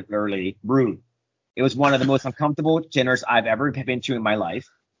rude. It was one of the most uncomfortable dinners I've ever been to in my life.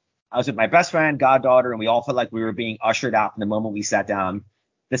 I was with my best friend, goddaughter, and we all felt like we were being ushered out from the moment we sat down.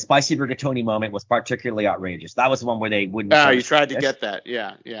 The spicy rigatoni moment was particularly outrageous. That was the one where they wouldn't. Oh, you tried to get that.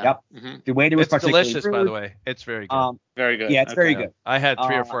 Yeah. Yep. Mm-hmm. The waiter was particularly delicious, rude. by the way. It's very good. Very good. Yeah, it's very good. I had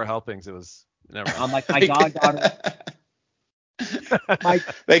 3 or 4 helpings. It was never. Like my goddaughter.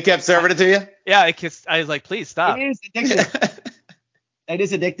 They kept serving it to you? Yeah, I was like, please stop. It is addictive. It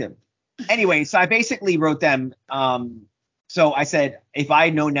is addictive. Anyway, so I basically wrote them. So I said, if I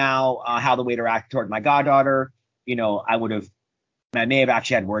know now how the waiter acted toward my goddaughter, I may have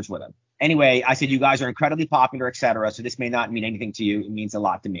actually had words with him. Anyway, I said, you guys are incredibly popular, etc. So this may not mean anything to you. It means a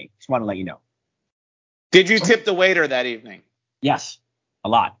lot to me. Just want to let you know. Did you tip the waiter that evening? Yes, a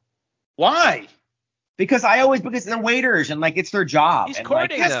lot. Why? Because they're waiters and it's their job. He's and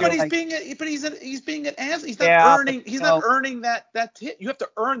courting them. But he's being an ass. He's not earning that tip. You have to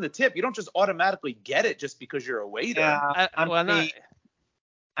earn the tip. You don't just automatically get it just because you're a waiter. Yeah,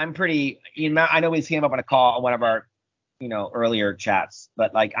 I'm pretty. I know we came up on a call on one of our earlier chats,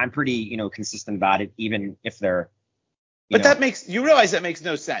 but I'm pretty consistent about it, even if they're. But you realize that makes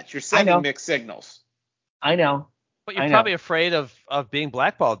no sense. You're sending mixed signals. I know. But you're probably afraid of being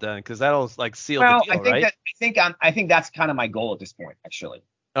blackballed then, because that'll seal the deal, right? I think that's kind of my goal at this point, actually.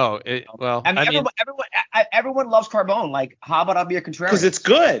 Oh, everyone loves Carbone. How about I'll be a contrarian? Because it's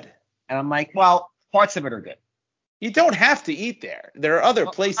good. And I'm like, well, parts of it are good. You don't have to eat there. There are other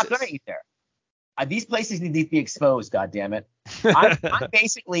places. I'm gonna eat there. These places need to be exposed. God damn it! I'm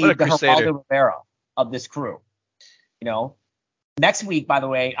basically the Geraldo Rivera of this crew. Next week, by the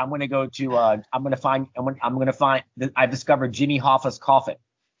way, I'm going to go to. I'm going to find. I've discovered Jimmy Hoffa's coffin,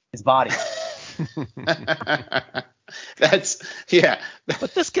 his body. But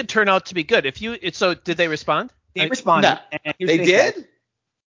this could turn out to be good. So did they respond? They responded. No, they did. Said,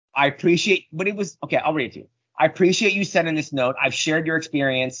 I appreciate, but it was okay. I'll read it to you. I appreciate you sending this note. I've shared your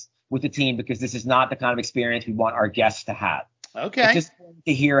experience with the team because this is not the kind of experience we want our guests to have. Okay. It's just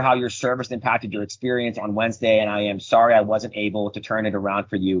to hear how your service impacted your experience on Wednesday, and I am sorry I wasn't able to turn it around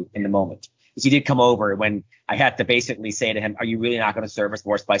for you in the moment. Because he did come over when I had to basically say to him, "Are you really not going to serve us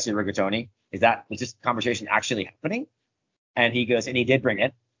more spicy rigatoni? Is this conversation actually happening?" And he goes, and he did bring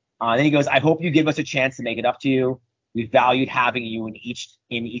it. Then he goes, "I hope you give us a chance to make it up to you. We valued having you in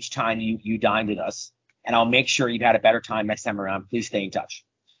each time you dined with us, and I'll make sure you've had a better time next time around. Please stay in touch."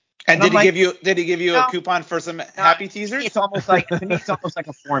 And did he give you a coupon for some happy teasers? It's almost like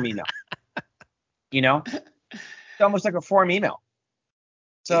a form email. It's almost like a form email.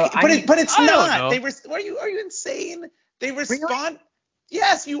 So, but it's not. Are you insane? They respond. Really?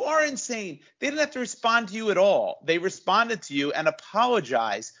 Yes, you are insane. They didn't have to respond to you at all. They responded to you and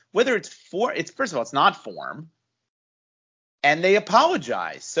apologized. Whether it's first of all, it's not form. And they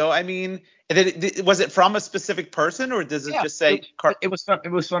apologize. So, I mean, was it from a specific person, or does it just say? It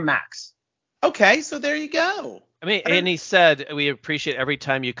was from Max. Okay, so there you go. I mean, and he said, we appreciate every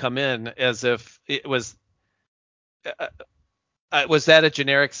time you come in, as if it was. Was that a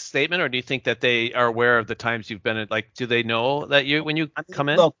generic statement, or do you think that they are aware of the times you've been in? Do they know that when you come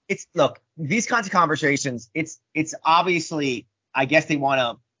in? Look, these kinds of conversations. It's obviously, I guess they want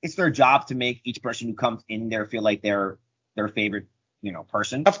to. It's their job to make each person who comes in there feel like they're their favorite,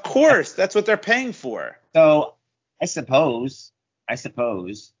 person. Of course, that's what they're paying for. So I suppose.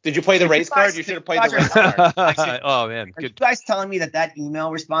 Did you play the race card? You should have played the race card. Oh man, good. Are you guys telling me that email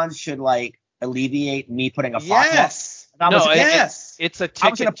response should alleviate me putting a yes. Yes. It's a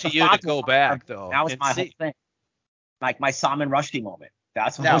ticket to you to go back though. That was my whole thing. Like my Salman Rushdie moment.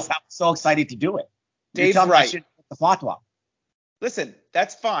 That's what I was so excited to do it. Dave's right. The fatwa. Listen,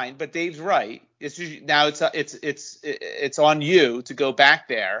 that's fine, but Dave's right. Now it's on you to go back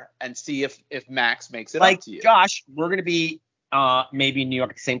there and see if Max makes it up to you. Josh, we're gonna be maybe in New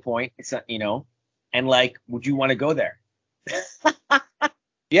York at the same point. It's and would you want to go there?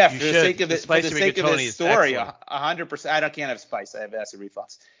 Yeah, for the sake of this story, excellent. 100%. I can't have spice. I have acid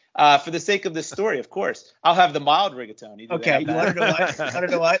reflux. For the sake of this story, of course, I'll have the mild rigatoni. Okay, you want to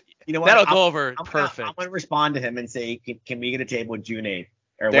know what? You know what? That'll go over perfect. I'm gonna respond to him and say, can we get a table June 8th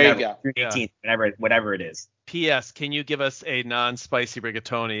or there whatever, you go. June 18th, whatever it is. P.S. Can you give us a non-spicy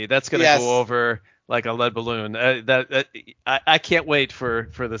rigatoni? That's gonna go over like a lead balloon. I can't wait for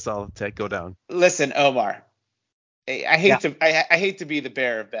this all to go down. Listen, Omar, I hate to be the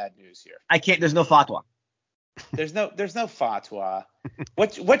bearer of bad news here. I can't. There's no fatwa. There's no fatwa.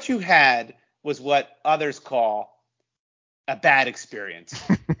 What you had was what others call a bad experience,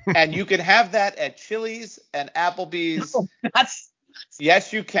 and you can have that at Chili's and Applebee's. No,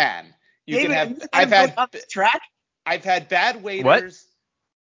 yes, you can. You David, can have. I've had bad waiters.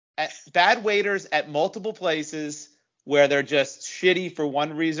 Bad waiters at multiple places where they're just shitty for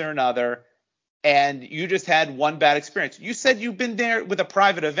one reason or another, and you just had one bad experience. You said you've been there with a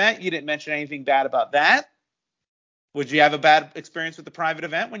private event. You didn't mention anything bad about that. Would you have a bad experience with the private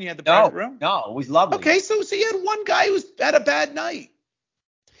event when you had the private room? No, it was lovely. Okay, so you had one guy who had a bad night.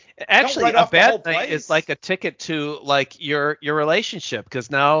 Actually, a bad night is like a ticket to like your relationship, because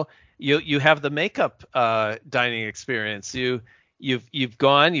now you have the makeup dining experience. You've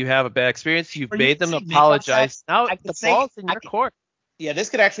gone, you have a bad experience, you've made them apologize. Now the ball's in your court. Yeah, this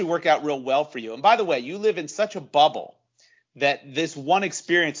could actually work out real well for you. And by the way, you live in such a bubble that this one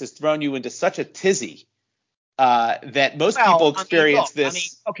experience has thrown you into such a tizzy that most people experience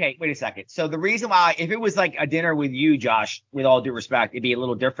this. Okay, wait a second. So the reason why, if it was like a dinner with you, Josh, with all due respect, it'd be a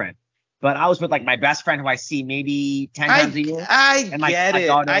little different. But I was with like my best friend who I see maybe 10 times a year.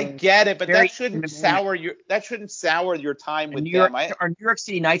 I get it, but that shouldn't sour your time with them. Our New York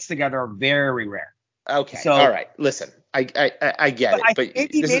City nights together are very rare. Okay. So, all right. Listen, I get it. But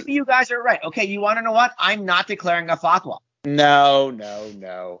maybe you guys are right. Okay. You want to know what? I'm not declaring a fatwa.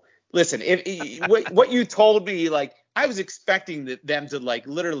 No. Listen, what you told me, like, I was expecting them to like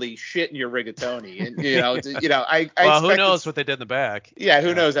literally shit in your rigatoni, and well, who knows what they did in the back? Yeah,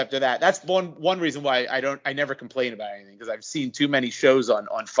 who knows after that? That's one reason why I never complain about anything, because I've seen too many shows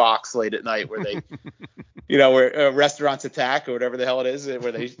on Fox late at night where they, where restaurants attack or whatever the hell it is,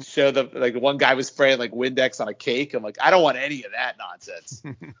 where they show the one guy was spraying like Windex on a cake. I'm like, I don't want any of that nonsense.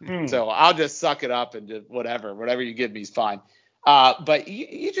 So I'll just suck it up and just whatever you give me is fine. But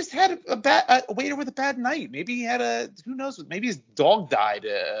you just had a waiter with a bad night. Maybe he had who knows, maybe his dog died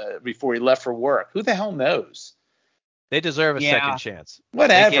before he left for work. Who the hell knows? They deserve a second chance.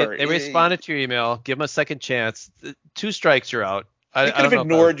 Whatever. They responded to your email. Give them a second chance. 2 strikes, you're out. They could have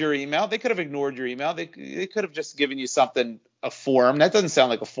ignored your email. They could have ignored your email. They could have just given you a form. That doesn't sound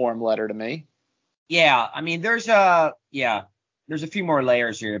like a form letter to me. Yeah, I mean, there's a few more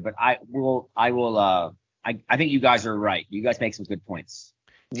layers here, but I think you guys are right. You guys make some good points.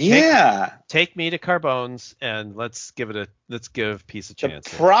 Yeah. Take me to Carbone's and let's give Peace a chance.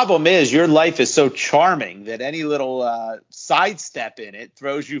 The problem is your life is so charming that any little sidestep in it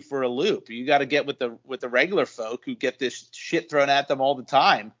throws you for a loop. You got to get with the regular folk who get this shit thrown at them all the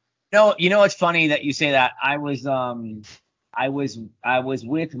time. No, it's funny that you say that. I was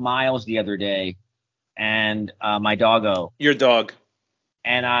with Miles the other day, and my doggo. Your dog.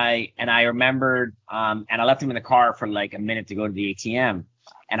 And I remembered, and I left him in the car for like a minute to go to the ATM.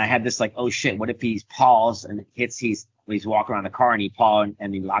 And I had this like, oh shit, what if he paws and he's walking around the car and he paws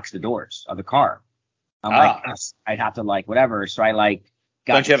and he locks the doors of the car. I'm like, I'd have to like, whatever. So I like,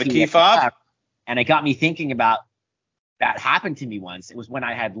 don't you have a key fob? And it got me thinking about that happened to me once. It was when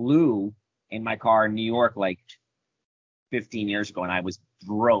I had Lou in my car in New York, like 15 years ago, and I was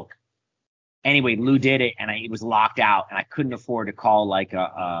broke. Anyway, Lou did it, and it was locked out, and I couldn't afford to call like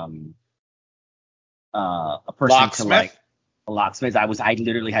a person locksmith? to like a locksmith. I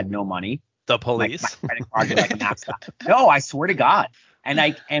literally had no money. The police. My credit card was like maxed out. No, I swear to God.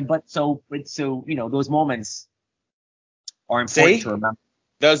 But those moments are important to remember.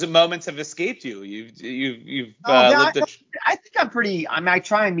 Those moments have escaped you. You've I think I'm pretty. I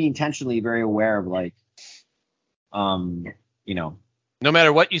try and be intentionally very aware of like, No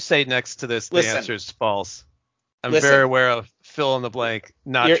matter what you say next to this, the answer is false. I'm very aware of fill in the blank.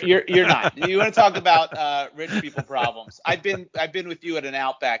 You're not. You want to talk about rich people problems? I've been with you at an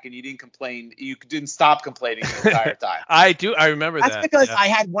Outback, and you didn't complain. You didn't stop complaining the entire time. I do. I remember that. That's because I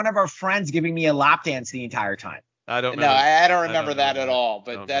had one of our friends giving me a lap dance the entire time. I don't. No, I don't remember that at all.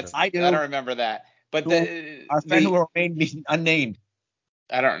 But I don't remember that. But our friend who remained unnamed.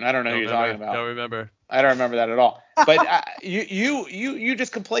 I don't know who you're talking about. Don't remember. I don't remember that at all. But you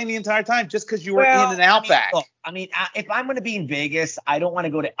just complained the entire time just because you were in an Outback. If I'm going to be in Vegas, I don't want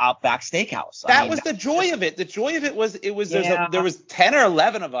to go to Outback Steakhouse. That was the joy of it. The joy of it was there was 10 or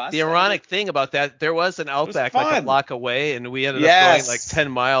 11 of us. The ironic thing about that, there was an Outback like a block away, and we ended up going like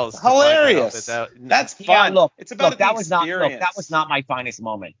 10 miles. Hilarious. That's fun. It's about the experience. That was not my finest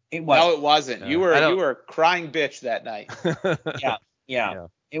moment. It was. No, it wasn't. You were crying bitch that night. Yeah.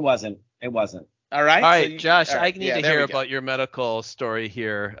 It wasn't. All right. All right, Josh, I need to hear about your medical story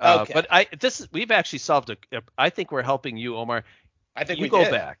here. Okay. But we've actually solved I think we're helping you, Omar. I think you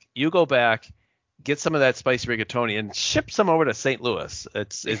go back, get some of that spicy rigatoni and ship some over to St. Louis.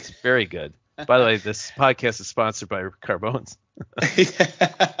 It's very good. By the way, this podcast is sponsored by Carbones.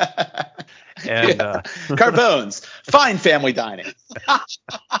 And Carbones, fine family dining. All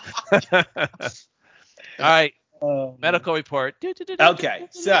right. Medical report. Okay,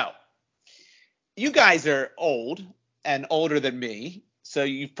 so you guys are old and older than me, so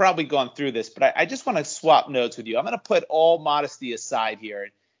you've probably gone through this, but I just want to swap notes with you. I'm going to put all modesty aside here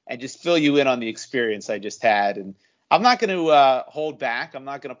and just fill you in on the experience I just had. And I'm not going to hold back. I'm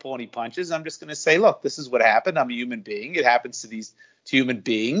not going to pull any punches. I'm just going to say, look, this is what happened. I'm a human being. It happens to human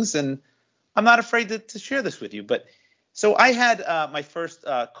beings, and I'm not afraid to share this with you. But so I had my first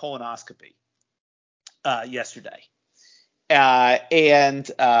colonoscopy yesterday.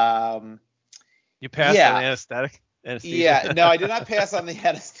 You passed on anesthesia? Yeah, no, I did not pass on the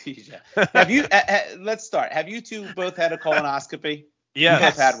anesthesia. Have you? Let's start. Have you two both had a colonoscopy? Yeah. You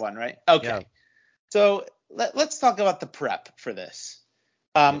both had one, right? Okay. Yeah. So let's talk about the prep for this,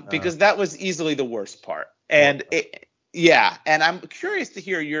 because that was easily the worst part. And and I'm curious to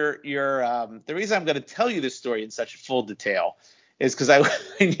hear your the reason I'm going to tell you this story in such full detail is because I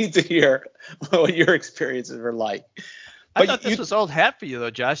need to hear what your experiences were like. I thought this was old hat for you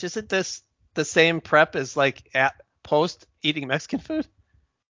though, Josh. Isn't this the same prep as like at post eating Mexican food?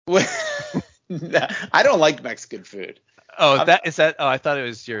 I don't like Mexican food. Oh, I thought it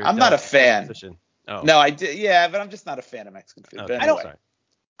was your. I'm not a fan. Position. Oh. No, I did. Yeah, but I'm just not a fan of Mexican food. Okay, but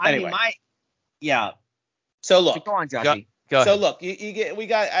anyway. So look. Go on, Joshy. Go ahead. So look,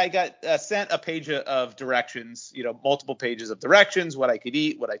 I got sent a page of directions. Multiple pages of directions, what I could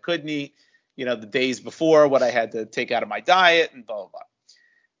eat, what I couldn't eat. The days before, what I had to take out of my diet, and blah blah blah.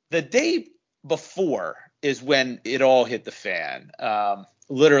 The day before is when it all hit the fan,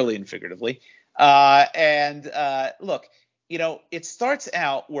 literally and figuratively. Look, it starts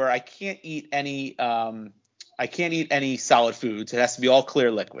out where I can't eat any solid foods. It has to be all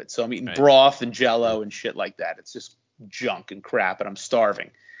clear liquid. So I'm eating broth and Jello and shit like that. It's just junk and crap, and I'm starving.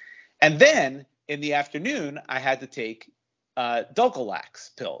 And then in the afternoon, I had to take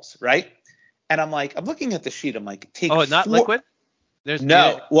Dulcolax pills, right? And I'm looking at the sheet. I'm like, take. Oh, not liquid?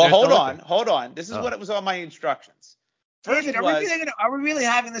 Hold on. This is what it was on my instructions. David, are we really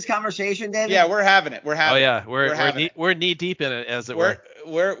having this conversation, David? Yeah, we're having it. Oh yeah, we're knee deep in it, as it were.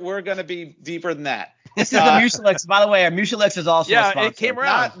 We're gonna be deeper than that. This is the Mucilex, by the way. Our Mucilex is also a sponsor. It came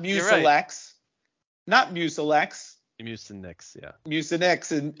around. Not Mucilex. Not Mucilex. Mucinix, yeah.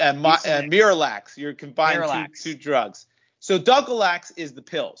 Mucinix and Miralax. You're combining two drugs. So Dulcolax is the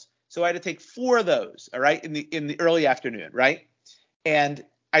pills. So I had to take 4 of those, all right, in the early afternoon, right? And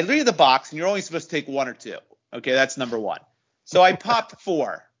I read the box, and you're only supposed to take 1 or 2. Okay, that's number 1. So I popped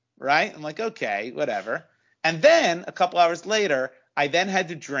 4, right? I'm like, okay, whatever. And then a couple hours later, I then had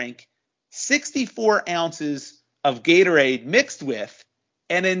to drink 64 ounces of Gatorade mixed with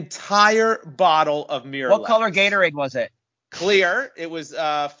an entire bottle of Miralax. What color Gatorade was it? Clear. It was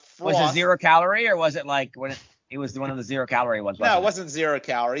froth. Was it 0 calorie, or was it like when it was one of the 0 calorie ones? No, it wasn't 0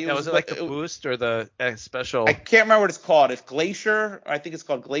 calorie. Was it like the Boost or the special? I can't remember what it's called. If Glacier, I think it's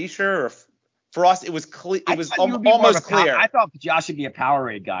called Glacier or Frost. It was clear. It was almost clear. I thought Josh should be a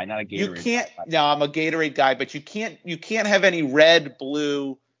Powerade guy, not a Gatorade. You can't. No, I'm a Gatorade guy, but you can't have any red,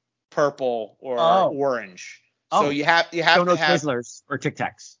 blue, purple, or orange. So you have to have Twizzlers or Tic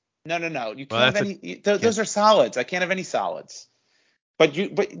Tacs. No. You can't have any. Those are solids. I can't have any solids. But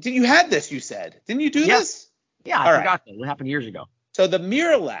you had this? You said, didn't you do this? Yeah, I forgot that. What happened years ago? So the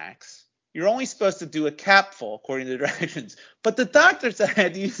Miralax, you're only supposed to do a capful according to the directions. But the doctor said I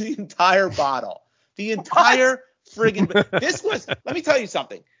had to use the entire bottle. The entire friggin' this was. Let me tell you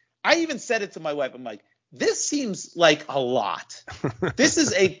something. I even said it to my wife. I'm like, this seems like a lot. This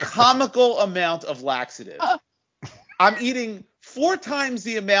is a comical amount of laxative. I'm eating 4 times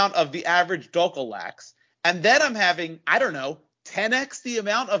the amount of the average Dulcolax, and then I'm having, I don't know, 10x the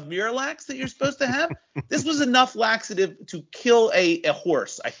amount of Miralax that you're supposed to have. This was enough laxative to kill a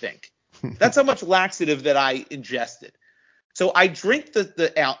horse, I think. That's how much laxative that I ingested. So I drink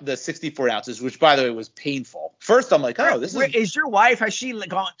the 64 ounces, which by the way was painful. First I'm like, oh, this is your wife? Has she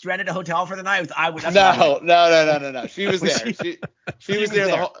rented a hotel for the night? No. She was there. She was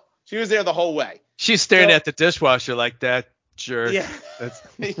there she was there the whole way. She's staring at the dishwasher like that. Sure. Yeah.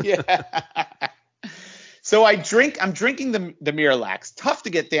 Yeah. So I'm drinking the Miralax. Tough to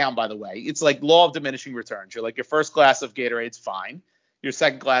get down, by the way. It's like law of diminishing returns. You're like, your first glass of Gatorade's fine. Your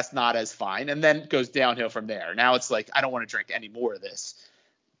second glass not as fine, and then it goes downhill from there. Now it's like, I don't want to drink any more of this.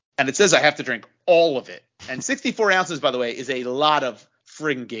 And it says I have to drink all of it. And 64 ounces, by the way, is a lot of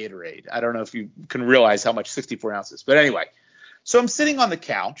friggin' Gatorade. I don't know if you can realize how much 64 ounces. But anyway, so I'm sitting on the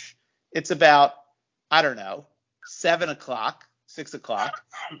couch. It's about, I don't know, 7 o'clock, 6 o'clock.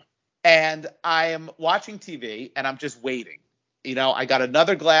 And I am watching TV, and I'm just waiting. I got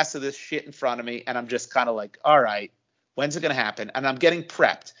another glass of this shit in front of me, and I'm just kind of like, all right, when's it going to happen? And I'm getting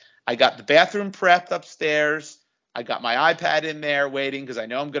prepped. I got the bathroom prepped upstairs. I got my iPad in there waiting because I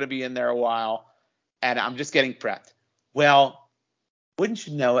know I'm going to be in there a while. And I'm just getting prepped. Well, wouldn't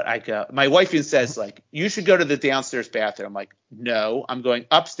you know it? My wife even says, like, you should go to the downstairs bathroom. I'm like, no, I'm going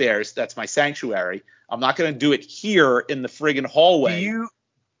upstairs. That's my sanctuary. I'm not going to do it here in the friggin' hallway. Do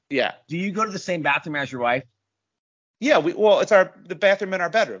you go to the same bathroom as your wife? Yeah. It's the bathroom in our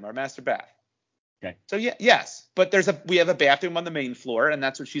bedroom, our master bath. Okay. So yes, but we have a bathroom on the main floor, and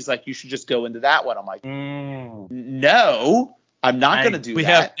that's what she's like, you should just go into that one. I'm like, no, I'm not going to do that. We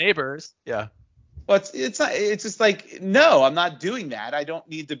have neighbors. Yeah. Well, it's not. It's just like, no, I'm not doing that. I don't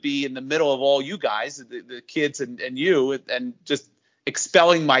need to be in the middle of all you guys, the kids and you, and just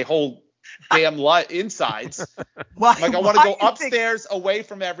expelling my whole damn insides. I want to go upstairs away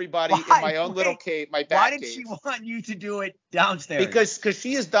from everybody in my own little cave, my back cave. Why did she want you to do it downstairs? Because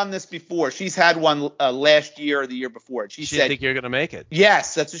she has done this before. She's had one last year or the year before. She said, think you're going to make it?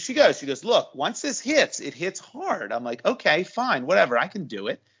 Yes, that's what she goes. She goes, look, once this hits, it hits hard. I'm like, okay, fine, whatever. I can do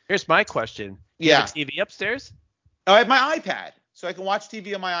it. Here's my question. You have a TV upstairs? Oh, I have my iPad, so I can watch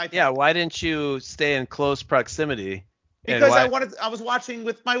TV on my iPad. Yeah, why didn't you stay in close proximity? Because I was watching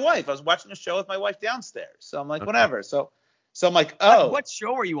with my wife. I was watching a show with my wife downstairs. So I'm like, whatever. So I'm like, oh. What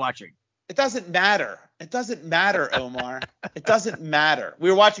show are you watching? It doesn't matter. It doesn't matter, Omar. It doesn't matter.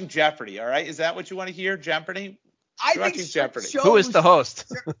 We were watching Jeopardy, all right? Is that what you want to hear, Jeopardy? We're watching Jeopardy. Who is the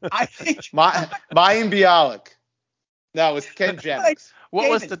host? I think Mayim Bialik. No, it was Ken Jennings. What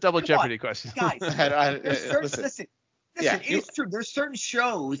was the double Jeopardy question? Guys, listen. It's true. There's certain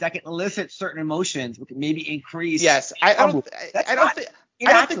shows that can elicit certain emotions, which can maybe increase. Yes, I don't think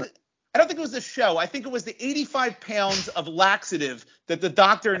it was the show. I think it was the 85 pounds of laxative that the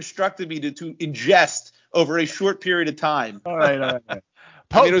doctor instructed me to ingest over a short period of time. All right.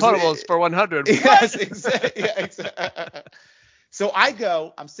 Potables for 100. Yes, exactly. Yeah, exactly. So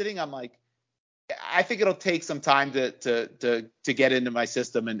I'm sitting. I'm like, I think it'll take some time to get into my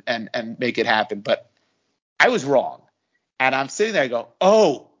system and make it happen. But I was wrong. And I'm sitting there, I go,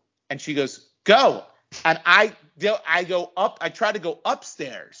 oh, and she goes, go. And I go up, I try to go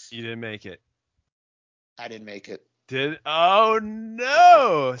upstairs. You didn't make it. I didn't make it. Oh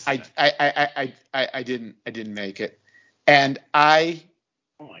no. I didn't make it. And I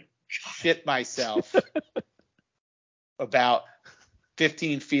shit myself about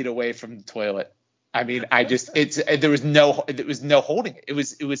 15 feet away from the toilet. I mean, there was no holding it. It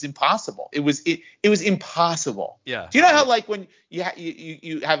was impossible. It was impossible. Yeah. Do you know how, like, when you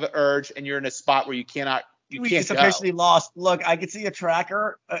have an urge and you're in a spot where you can't just officially lost. Look, I could see a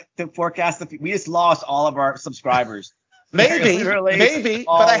tracker to forecast we just lost all of our subscribers. Maybe,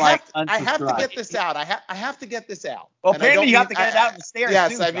 but I have to get this out. I have to get this out. Well, apparently you have to get it out in the stairs.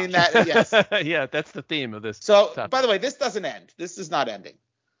 Yes, too, I mean that. Yes. Yeah, that's the theme of this. So, topic. By the way, this doesn't end. This is not ending.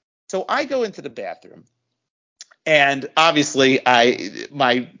 So I go into the bathroom, and obviously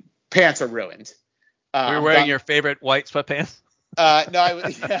my pants are ruined. You're wearing your favorite white sweatpants? No,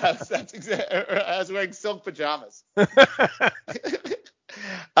 that's exactly. I was wearing silk pajamas.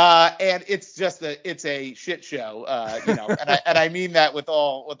 And it's just a shit show, and I mean that with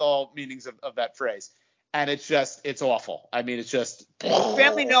all meanings of that phrase. And it's awful. I mean, it's just.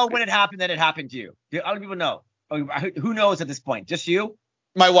 Family know when it happened that it happened to you. Other people know. Who knows at this point? Just you?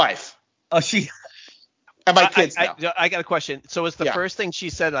 My wife. Oh, she. And my kids know. I got a question. So was the first thing she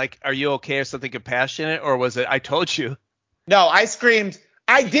said, like, are you okay, or something compassionate, or was it, I told you? No, I screamed,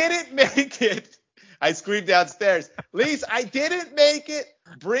 I didn't make it. I screamed downstairs, Lise, I didn't make it.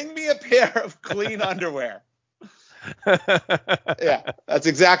 Bring me a pair of clean underwear. Yeah, that's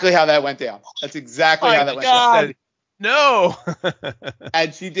exactly how that went down. That's exactly how that went down. No.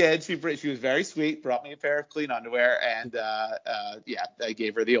 And she did. She was very sweet. Brought me a pair of clean underwear, and yeah, I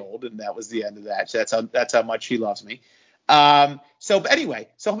gave her the old, and that was the end of that. That's how much she loves me. So anyway,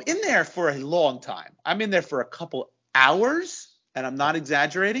 so I'm in there for a long time. I'm in there for a couple hours, and I'm not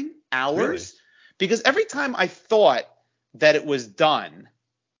exaggerating, hours, Really? because every time I thought that it was done,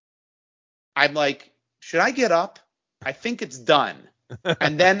 I'm like, should I get up? I think it's done.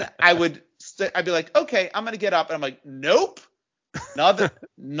 And then I'd be like, okay, I'm gonna get up, and I'm like, nope, another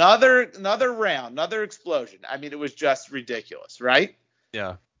round, another explosion. I mean, it was just ridiculous, right?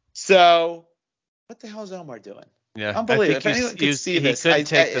 Yeah. So, what the hell is Omar doing? Yeah. Unbelievable. I think If anyone could see this, he couldn't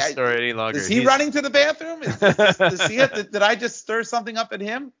take the story any longer. Is he running to the bathroom? Does he have did I just stir something up in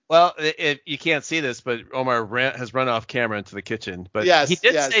him? Well, you can't see this, but Omar has run off camera into the kitchen. But Yes, he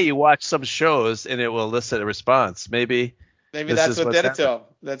did yes. say you watch some shows and it will elicit a response. Maybe that's what did it to him.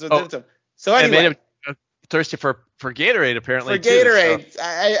 That's what did it to him. So it anyway, made him thirsty for Gatorade apparently for Gatorade, too, so.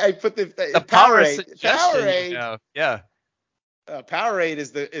 I put the Powerade. Powerade. Yeah. Powerade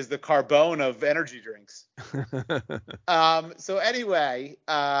is the carbone of energy drinks. So anyway,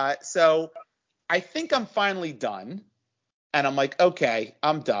 so I think I'm finally done, and I'm like, okay,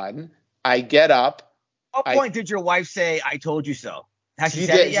 I'm done. I get up. What point did your wife say, "I told you so"? Has she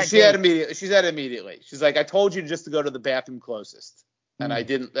did. She said immediately. She's like, I told you just to go to the bathroom closest, and I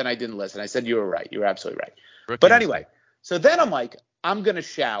didn't. And I didn't listen. I said you were right. You were absolutely right. But anyway, so then I'm like, I'm gonna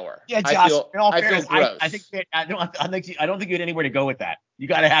shower. Yeah, Josh. In all fairness, feel gross. I don't think you had anywhere to go with that. You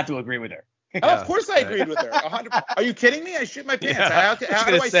gotta have to agree with her. Of course I agreed with her. 100%. Are you kidding me? I shit my pants. Yeah. How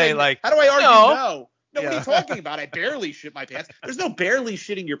do I say like? How do I argue no? No, what are you talking about? I barely shit my pants. There's no barely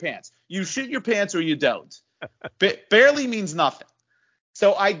shitting your pants. You shit your pants or you don't. Barely means nothing.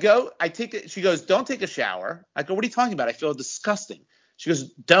 So I take it. She goes, don't take a shower. I go, what are you talking about? I feel disgusting. She goes,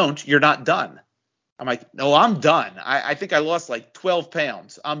 don't. You're not done. I'm like, no, I'm done. I think I lost like 12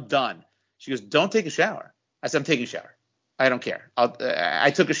 pounds. I'm done. She goes, don't take a shower. I said, I'm taking a shower. I don't care.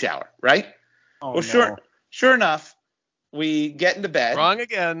 I took a shower, right? Oh, well, no. sure enough, we get into bed. Wrong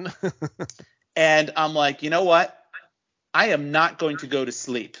again. And I'm like, you know what? I am not going to go to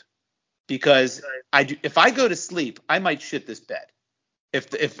sleep because if I go to sleep, I might shit this bed.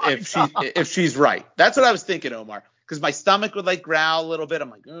 If she's right. That's what I was thinking, Omar. Because my stomach would like growl a little bit. I'm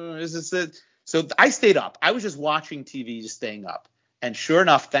like, is this it? So I stayed up. I was just watching TV, just staying up. And sure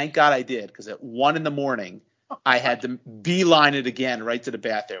enough, thank God I did, because at 1 a.m, I had to beeline it again right to the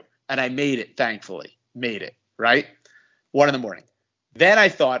bathroom. And I made it, thankfully. Made it, right? 1 a.m. Then I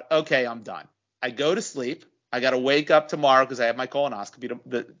thought, okay, I'm done. I go to sleep. I got to wake up tomorrow because I have my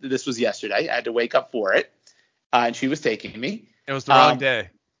colonoscopy. This was yesterday. I had to wake up for it. And she was taking me. It was the wrong day.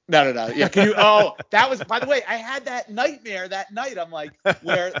 No. Yeah, that was, by the way, I had that nightmare that night. I'm like,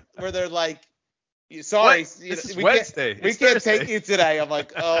 where they're like, sorry, this is Wednesday. We can't take you today. I'm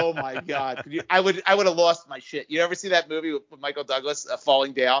like, oh my God. I would have lost my shit. You ever see that movie with Michael Douglas,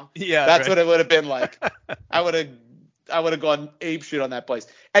 Falling Down? Yeah. That's what it would have been like. I would have gone ape shit on that place.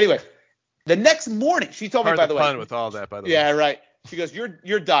 Anyway, the next morning, she told me, by the way. Fun with all that, by the way. Yeah, right. She goes,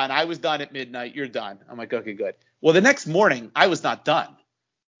 you're done. I was done at midnight. You're done. I'm like, okay, good. Well, the next morning, I was not done.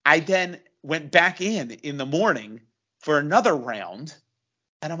 I then went back in the morning for another round,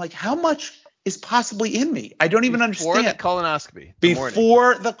 and I'm like, how much is possibly in me? I don't even understand. Before the colonoscopy.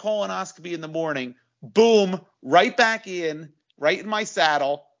 Before the colonoscopy in the morning, boom, right back in, right in my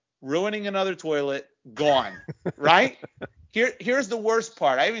saddle, ruining another toilet, gone. Right? Here's the worst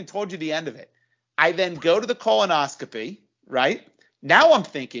part. I haven't even told you the end of it. I then go to the colonoscopy, right? Now I'm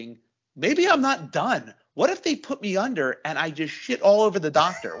thinking, maybe I'm not done. What if they put me under and I just shit all over the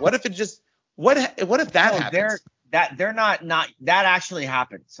doctor? What if it just what if that happens? They're not that actually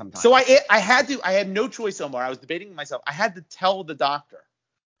happens sometimes. So I had no choice, Omar. I was debating with myself. I had to tell the doctor.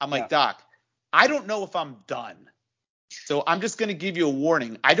 I'm like, Doc, I don't know if I'm done. So I'm just going to give you a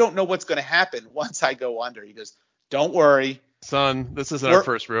warning. I don't know what's going to happen once I go under. He goes, don't worry. Son, this isn't our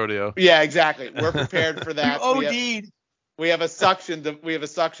first rodeo. Yeah, exactly. We're prepared for that. OD'd. We have a suction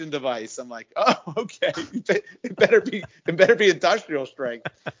device. I'm like, oh, okay. It better be industrial strength.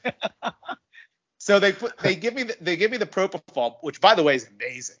 So they give me the propofol, which by the way is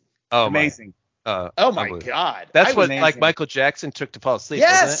amazing. Oh, amazing. Oh my God. That's what like Michael Jackson took to fall asleep.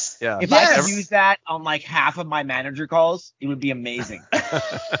 Yes. Wasn't it? Yeah. If I could use that on like half of my manager calls, it would be amazing.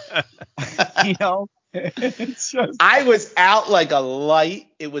 You know? I was out like a light.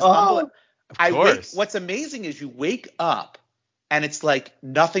 It was unbelievable. What's amazing is you wake up and it's like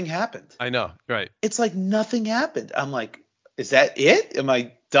nothing happened. I know, right? It's like nothing happened. I'm like, is that it? Am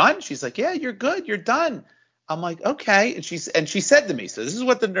I done? She's like, yeah, you're good. You're done. I'm like, okay. And she said to me, so this is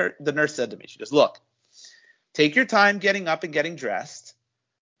what the nurse said to me. She goes, look, take your time getting up and getting dressed.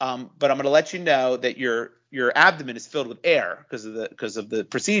 But I'm going to let you know that your abdomen is filled with air because of the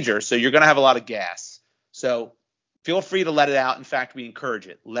procedure. So you're going to have a lot of gas. So feel free to let it out. In fact, we encourage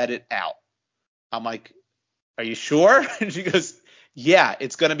it. Let it out. I'm like, are you sure? And she goes, yeah,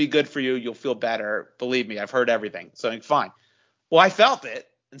 it's going to be good for you. You'll feel better. Believe me, I've heard everything. So I'm like, fine. Well, I felt it.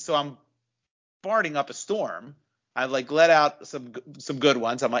 And so I'm farting up a storm. I like let out some good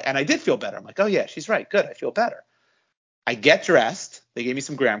ones. I'm like, and I did feel better. I'm like, oh yeah, she's right. Good. I feel better. I get dressed. They gave me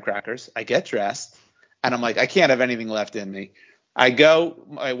some graham crackers. I get dressed, and I'm like, I can't have anything left in me. I go.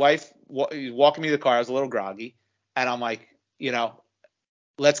 My wife walking me to the car. I was a little groggy, and I'm like,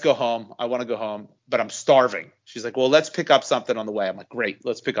 let's go home. I want to go home, but I'm starving. She's like, well, let's pick up something on the way. I'm like, great.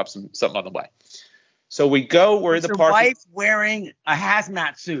 Let's pick up something on the way. So we go. We're in the park. Your wife wearing a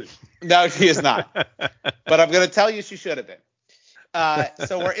hazmat suit. No, she is not. But I'm going to tell you she should have been.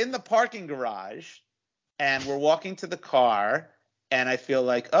 So we're in the parking garage, and we're walking to the car, and I feel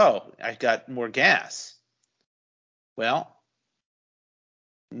like, oh, I got more gas. Well,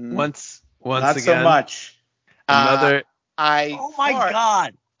 once not again, so much. Another. Oh my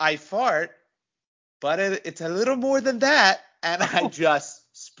God! I fart, but it's a little more than that, and I just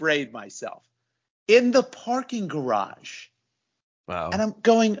sprayed myself in the parking garage. Wow. And I'm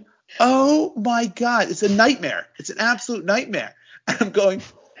going, oh my God, it's a nightmare. It's an absolute nightmare. And I'm going,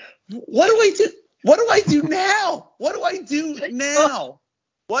 what do I do? What do I do now? What do I do now?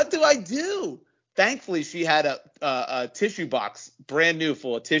 What do I do? Thankfully, she had a tissue box, brand new,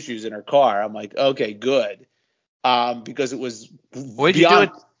 full of tissues in her car. I'm like, okay, good. Because it was what did you do with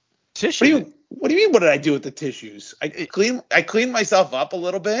tissue? What do you mean? What did I do with the tissues? I cleaned myself up a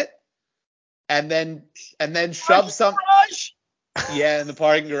little bit, and then shoved some. Yeah, in the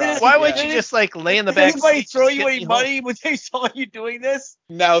parking garage. Why wouldn't you just like lay in the back? Did anybody throw you any money when they saw you doing this?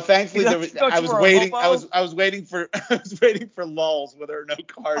 No, thankfully I was waiting. I was waiting for lulls where there are no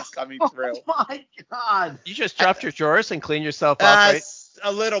cars coming through. Oh my God! You just dropped your drawers and cleaned yourself up, right?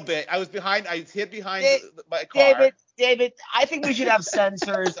 A little bit. I hid behind my car. David, I think we should have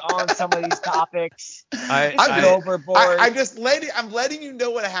sensors on some of these topics. I'm overboard. I'm letting you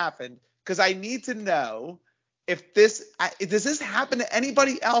know what happened because I need to know. If does this happen to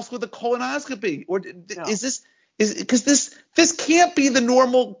anybody else with a colonoscopy, or is because this can't be the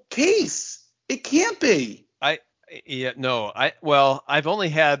normal case? It can't be. I've only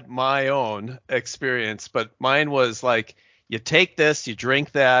had my own experience, but mine was like you take this, you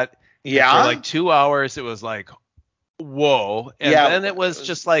drink that, yeah. For like 2 hours, it was like whoa, and then it was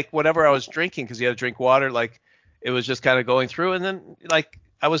just like whatever I was drinking because you had to drink water, like it was just kind of going through, and then like.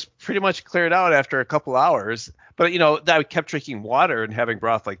 I was pretty much cleared out after a couple hours, but that I kept drinking water and having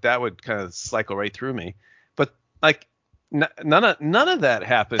broth like that would kind of cycle right through me. But like none of that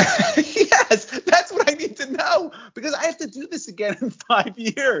happened. Yes, that's what I need to know because I have to do this again in 5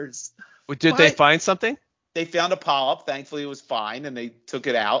 years. Did they find something? They found a polyp. Thankfully, it was fine, and they took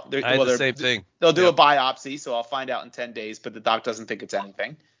it out. I had the same thing. They'll do a biopsy, so I'll find out in 10 days. But the doc doesn't think it's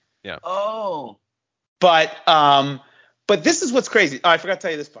anything. Yeah. Oh. But this is what's crazy. Oh, I forgot to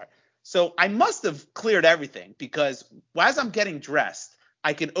tell you this part. So I must have cleared everything because as I'm getting dressed,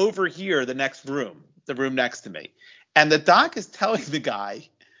 I can overhear the room next to me. And the doc is telling the guy,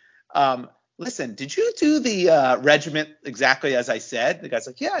 listen, did you do the regimen exactly as I said? The guy's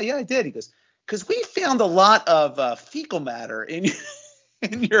like, yeah, I did. He goes, because we found a lot of fecal matter in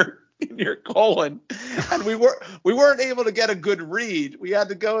your colon, and we weren't able to get a good read. We had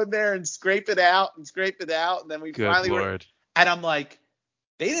to go in there and scrape it out, and then we finally were. And I'm like,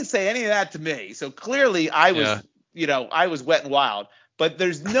 they didn't say any of that to me, so clearly I was, I was wet and wild. But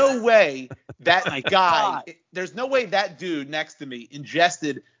there's no way that there's no way that dude next to me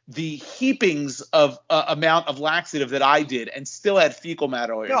ingested the heapings of amount of laxative that I did and still had fecal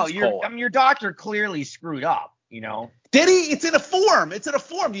matter in his colon. Your doctor clearly screwed up, Did he? It's in a form.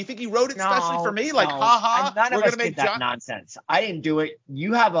 Do you think he wrote it especially for me? Like, none of us did that nonsense. I didn't do it.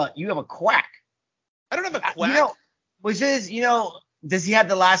 You have a quack. I don't have a quack. Does he have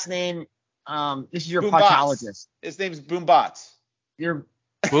the last name? This is your Boom proctologist. Bots. His name's Boom Bots.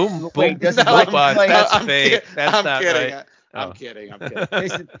 Boom. Wait, That's fake. That's not kidding. right. I'm kidding.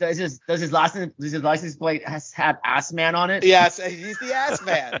 Does his license plate have Ass Man on it? Yes, he's the Ass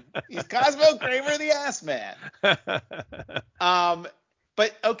Man. He's Cosmo Kramer, the Ass Man.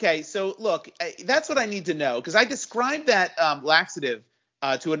 But okay, so look, that's what I need to know because I described that laxative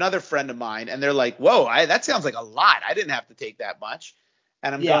to another friend of mine, and they're like, "Whoa, that sounds like a lot. I didn't have to take that much."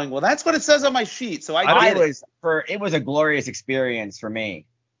 And I'm going, "Well, that's what it says on my sheet." So it was a glorious experience for me.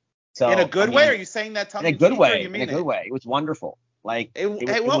 So in a good way, are you saying that tongue in a good way? You mean in a good way. It was wonderful. Like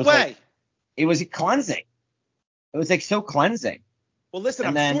what way? It was cleansing. It was like so cleansing. Well, listen,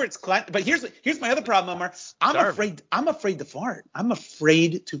 And I'm sure it's but here's my other problem, Omar. I'm afraid to fart. I'm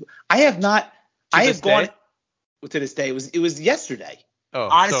afraid to. I have not. I have gone to this day. It was yesterday. Oh,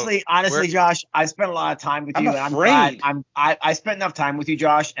 honestly, Josh, I spent a lot of time with you. I'm afraid. I spent enough time with you,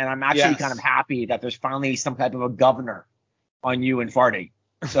 Josh, and I'm actually kind of happy that there's finally some type of a governor on you and farting.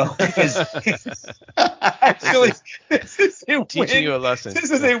 So, because actually, this is a teaching you a lesson. This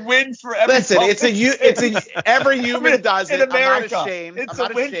is a win for every. Listen, every human does it. In America. I'm not ashamed. It's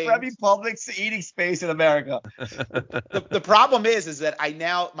a win for every public eating space in America. The problem is that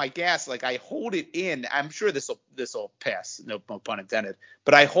my gas, like I hold it in. I'm sure this will pass. No pun intended.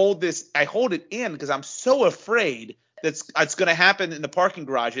 But I hold it in because I'm so afraid that it's going to happen in the parking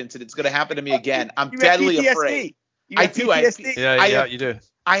garage incident. It's going to happen to me again. I'm deadly afraid. I do. Yeah, you do.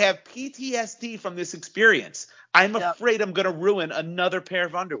 I have PTSD from this experience. I'm afraid I'm going to ruin another pair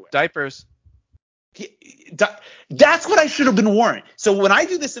of underwear. Diapers. That's what I should have been wearing. So when I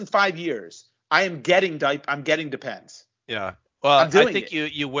do this in 5 years, I'm getting Depends. Yeah. Well, I think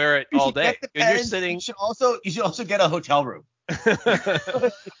you wear it all day. You're sitting. You should also get a hotel room.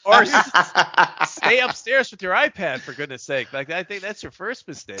 Or stay upstairs with your iPad, for goodness sake. Like, I think that's your first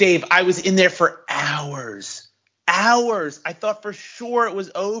mistake. Dave, I was in there for hours. I thought for sure it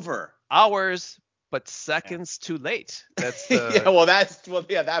was over. Hours, but seconds too late. That's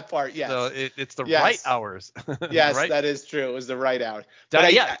that part. Yes. So it's the right hours. Yes, right? That is true. It was the right hours.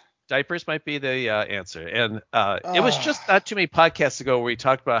 Diapers might be the answer. And it was just not too many podcasts ago where we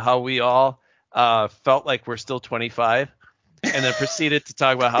talked about how we all felt like we're still 25. And then proceeded to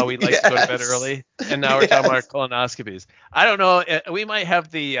talk about how we like to go to bed early. And now we're talking about our colonoscopies. I don't know. We might have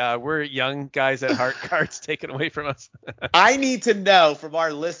the we're young guys at heart cards taken away from us. I need to know from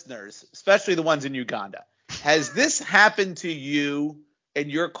our listeners, especially the ones in Uganda, has this happened to you and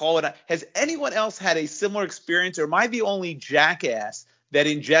your colon? Has anyone else had a similar experience, or am I the only jackass that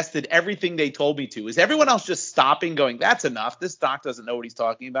ingested everything they told me to? Is everyone else just stopping going, that's enough? This doc doesn't know what he's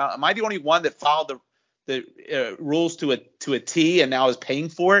talking about. Am I the only one that followed the rules to a T and now is paying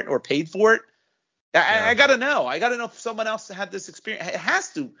for it or paid for it? I gotta know. I gotta know if someone else had this experience. It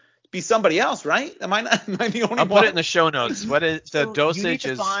has to be somebody else, right? Am I the only one? I'll put it in the show notes. What is the dosage?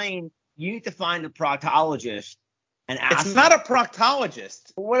 You need to find a proctologist and ask. It's not a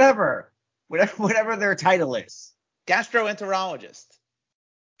proctologist. Whatever their title is. Gastroenterologist.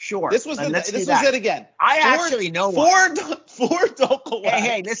 Sure. This was it again. I actually know one. Four Docal.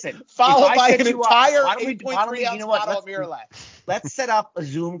 Hey, listen. Followed by an entire 8.3 ounce bottle of Miralax. Let's set up a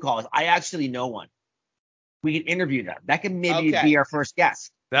Zoom call. I actually know one. We can interview them. That can maybe be our first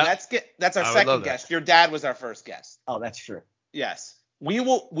guest. That's our second guest. Your dad was our first guest. Oh, that's true. Yes. We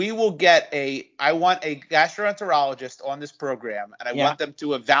will get I want a gastroenterologist on this program, and I want them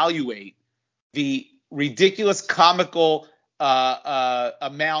to evaluate the ridiculous comical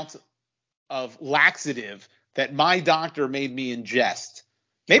amount of laxative that my doctor made me ingest.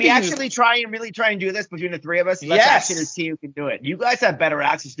 Maybe actually try and do this between the three of us. Let's actually see who can do it. You guys have better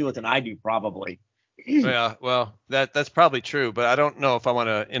access to it than I do, probably. Yeah, well, that's probably true, but I don't know if I want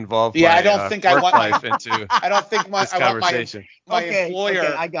to involve my I don't think I want life into I don't think this conversation. My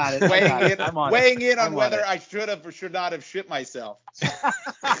employer I got it. weighing in on whether I should have or should not have shit myself.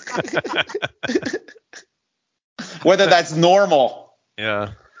 Whether that's normal.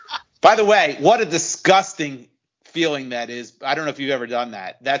 Yeah. By the way, what a disgusting feeling that is. I don't know if you've ever done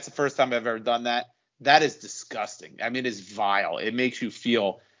that. That's the first time I've ever done that. That is disgusting. I mean, it's vile. It makes you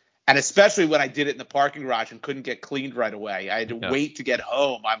feel. And especially when I did it in the parking garage and couldn't get cleaned right away. I had to wait to get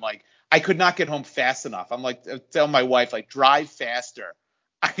home. I'm like, I could not get home fast enough. I'm like, telling my wife, like, drive faster.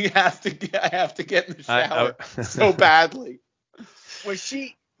 I have to get in the shower so badly. Was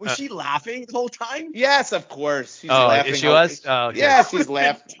she laughing the whole time? Yes, of course. She's laughing. She was? Oh, okay. Yeah, she's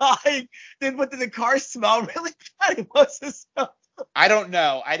laughing. Did the car smell really bad? It must have. I don't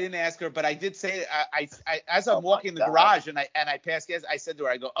know. I didn't ask her, but I did say I as I'm walking in the garage and I passed gas, I said to her,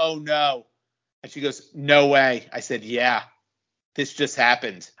 I go, "Oh no," and she goes, "No way." I said, "Yeah, this just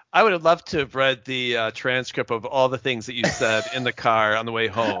happened." I would have loved to have read the transcript of all the things that you said in the car on the way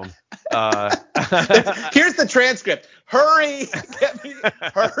home. Here's the transcript. Hurry,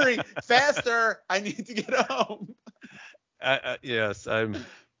 hurry, faster. I need to get home. Yes, I'm.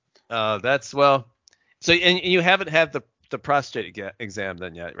 That's well. So and you haven't had the prostate exam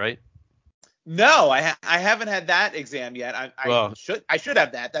then yet, right? No, I haven't had that exam yet. I should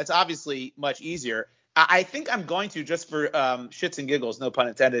have that. That's obviously much easier. I think I'm going to, just for shits and giggles, no pun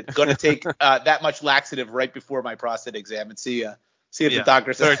intended, going to take that much laxative right before my prostate exam and see See if the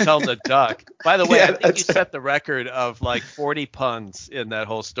doctor says. Or tell him to duck. By the way, Yeah, I think you set the record of like 40 puns in that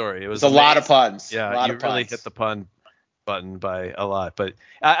whole story. It was a lot of puns. Yeah, you really hit the pun button by a lot. But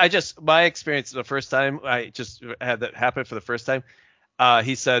I just, my experience the first time, I just had that happen for the first time.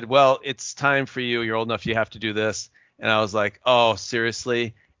 He said, well, it's time for you. You're old enough. You have to do this. And I was like, oh,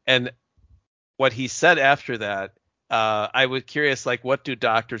 seriously? And what he said after that, I was curious, like, what do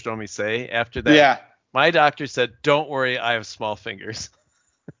doctors normally say after that? Yeah. My doctor said, don't worry, I have small fingers.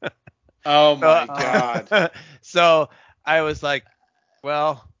 Oh, my God. So I was like,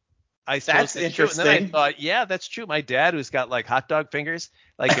 well, I suppose that's interesting. True. And then I thought, yeah, that's true. My dad, who's got like hot dog fingers,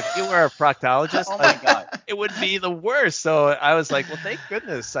 like if you were a proctologist, oh my God, it would be the worst. So I was like, well, thank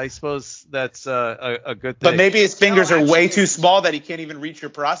goodness. I suppose that's a good thing. But maybe his fingers are way too small that he can't even reach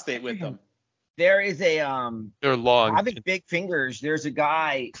your prostate with them. There is a they're long. having big fingers. There's a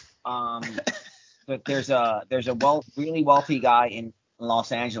guy. But there's a really wealthy guy in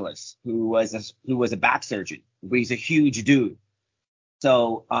Los Angeles who was a back surgeon. But he's a huge dude.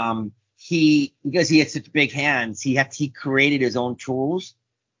 So because he had such big hands, he created his own tools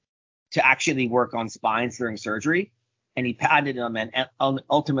to actually work on spines during surgery, and he patented them, and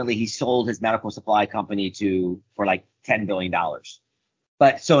ultimately he sold his medical supply company for like $10 billion.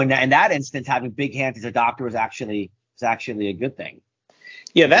 But so in that instance, having big hands as a doctor was actually a good thing.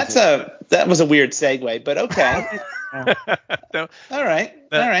 Yeah, that was a weird segue, but okay. No, all right.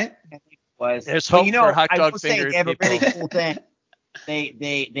 There's hope for hot dog fingers. They have a really cool thing.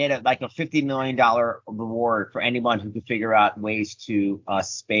 They had a $50 million reward for anyone who could figure out ways to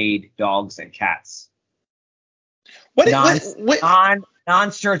spade dogs and cats.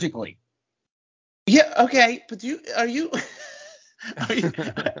 Non-surgically. Yeah. Okay. But are you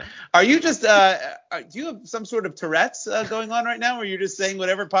just do you have some sort of Tourette's going on right now, or you're just saying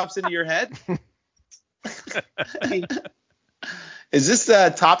whatever pops into your head? Is this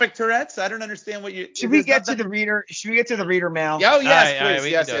topic Tourette's? I don't understand what you. Should we get to the reader mail? Oh yes,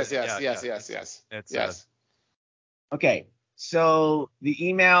 please. Yes. Okay. So the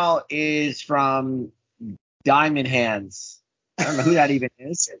email is from Diamond Hands. I don't know who that even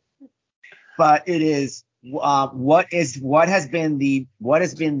is, but it is. What has been the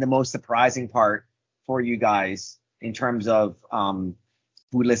most surprising part for you guys in terms of who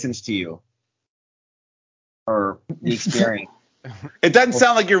listens to you or the experience? It doesn't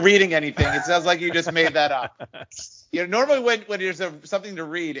sound like you're reading anything. It sounds like you just made that up. Normally when there's something to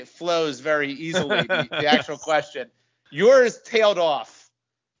read, it flows very easily, the actual question. Yours tailed off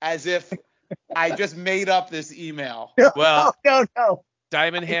as if I just made up this email. Well, no.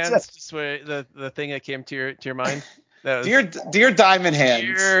 Diamond Hands, just the thing that came to your mind. That was, dear Diamond Hands.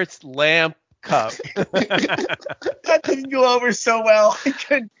 Dear lamp cup. That didn't go over so well.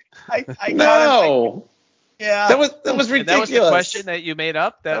 I no. Yeah. That was ridiculous. And that was the question that you made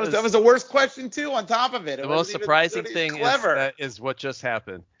up. That was the worst question too. On top of it, the most surprising thing is what just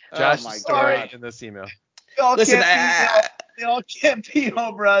happened. Josh's story in this email. Listen, they all can't be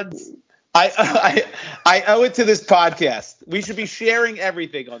home runs. I owe it to this podcast. We should be sharing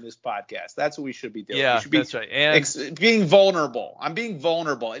everything on this podcast. That's what we should be doing. Yeah, we should be that's right. And being vulnerable. I'm being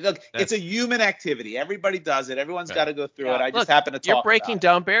vulnerable. Look, it's a human activity. Everybody does it. Everyone's got to go through it. I just happen to talk You're breaking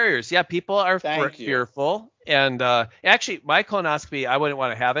down barriers. Yeah, people are fearful. And actually, my colonoscopy, I wouldn't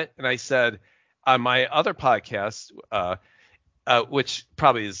want to have it. And I said on my other podcast, which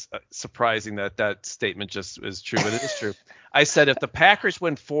probably is surprising that statement just is true, but it is true. I said, if the Packers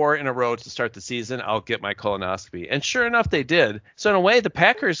win 4 in a row to start the season, I'll get my colonoscopy. And sure enough, they did. So in a way, the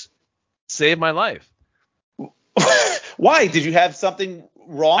Packers saved my life. Why? Did you have something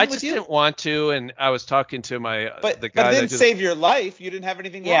wrong with you? I just didn't want to, and I was talking to the guy. But it didn't save your life. You didn't have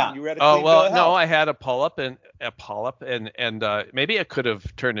anything wrong. You had a clean bill of health. No, I had a polyp, and maybe it could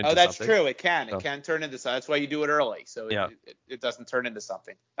have turned into something. Oh, that's true. It can. It can turn into something. That's why you do it early, so it doesn't turn into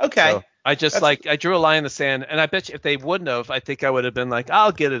something. Okay. So I just I drew a line in the sand, and I bet you if they wouldn't have, I think I would have been like,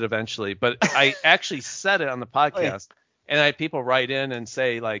 I'll get it eventually. But I actually said it on the podcast, and I had people write in and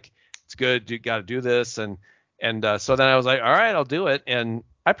say like, it's good, you got to do this, and so then I was like, all right, I'll do it, and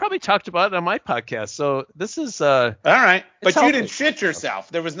I probably talked about it on my podcast. So this is all right, but you didn't shit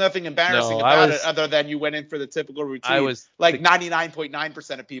yourself. There was nothing embarrassing about it other than you went in for the typical routine. I was like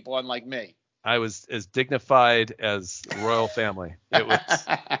 99.9% of people, unlike me. I was as dignified as royal family. It was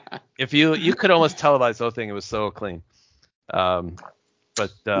if you could almost televise the whole thing. It was so clean.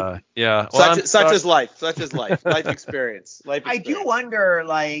 But yeah, such is life. Life experience. I do wonder,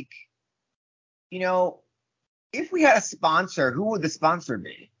 like, if we had a sponsor, who would the sponsor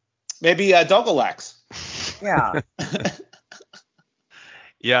be? Maybe Dogalax. Yeah.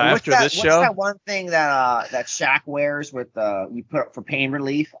 Yeah, What's after this what's show. that one thing that Shaq wears with we put up for pain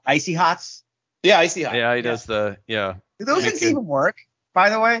relief? Icy hots. Yeah, Icy Hot. Yeah, he does the Do those things Wicked. even work? By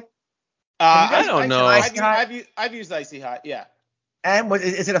the way. I don't know. I've used Icy Hot. Yeah. And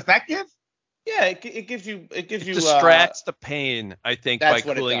is it effective? Yeah, it gives you distracts the pain, I think, by That's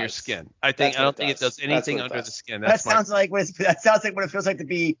what it cooling your does. skin. I That's what don't it think it does. does anything That's what it under does. the skin. That sounds like what it feels like to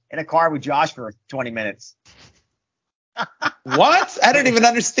be in a car with Josh for 20 minutes. What? I don't even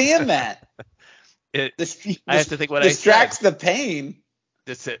understand that. I have to think what distracts I said. the pain.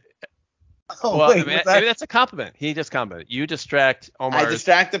 That's it. Oh, Well, wait, maybe that's a compliment. He just complimented. You distract Omar's I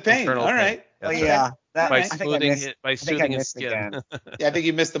distract the pain. internal All right. pain. Oh, yeah. By I think I missed, soothing his skin. again. Yeah, I think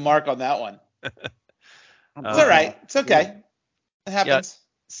you missed the mark on that one. It's Uh, all right. It's okay. It happens.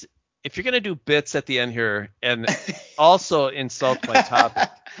 If you're gonna do bits at the end here and also insult my topic,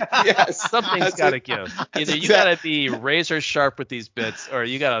 Yes. something's got to give. Either you got to be razor sharp with these bits, or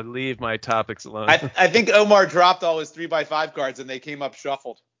you got to leave my topics alone. I think Omar dropped all his 3x5 cards and they came up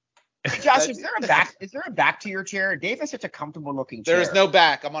shuffled. Hey, Josh, is there a back to your chair? Dave has such a comfortable looking chair. There is no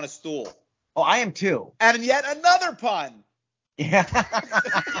back. I'm on a stool. Oh, I am too. And yet another pun. Yeah.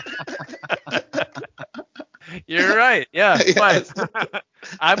 You're right. Yeah. Yes. Fine.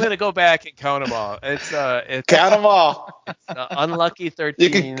 I'm gonna go back and count them all. It's Count them all. unlucky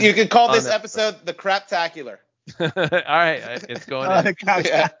 13. You can call this episode the craptacular. All right, it's going in.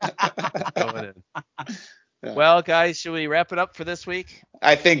 Yeah. Going in. Yeah. Well, guys, should we wrap it up for this week?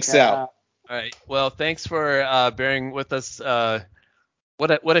 I think so. All right. Well, thanks for bearing with us.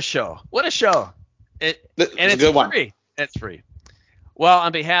 What a show! What a show! It's a good free. One. It's free. Well,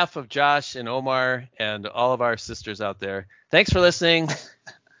 on behalf of Josh and Omar and all of our sisters out there, thanks for listening.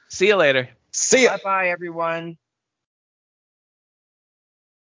 See you later. See ya. Bye-bye, everyone.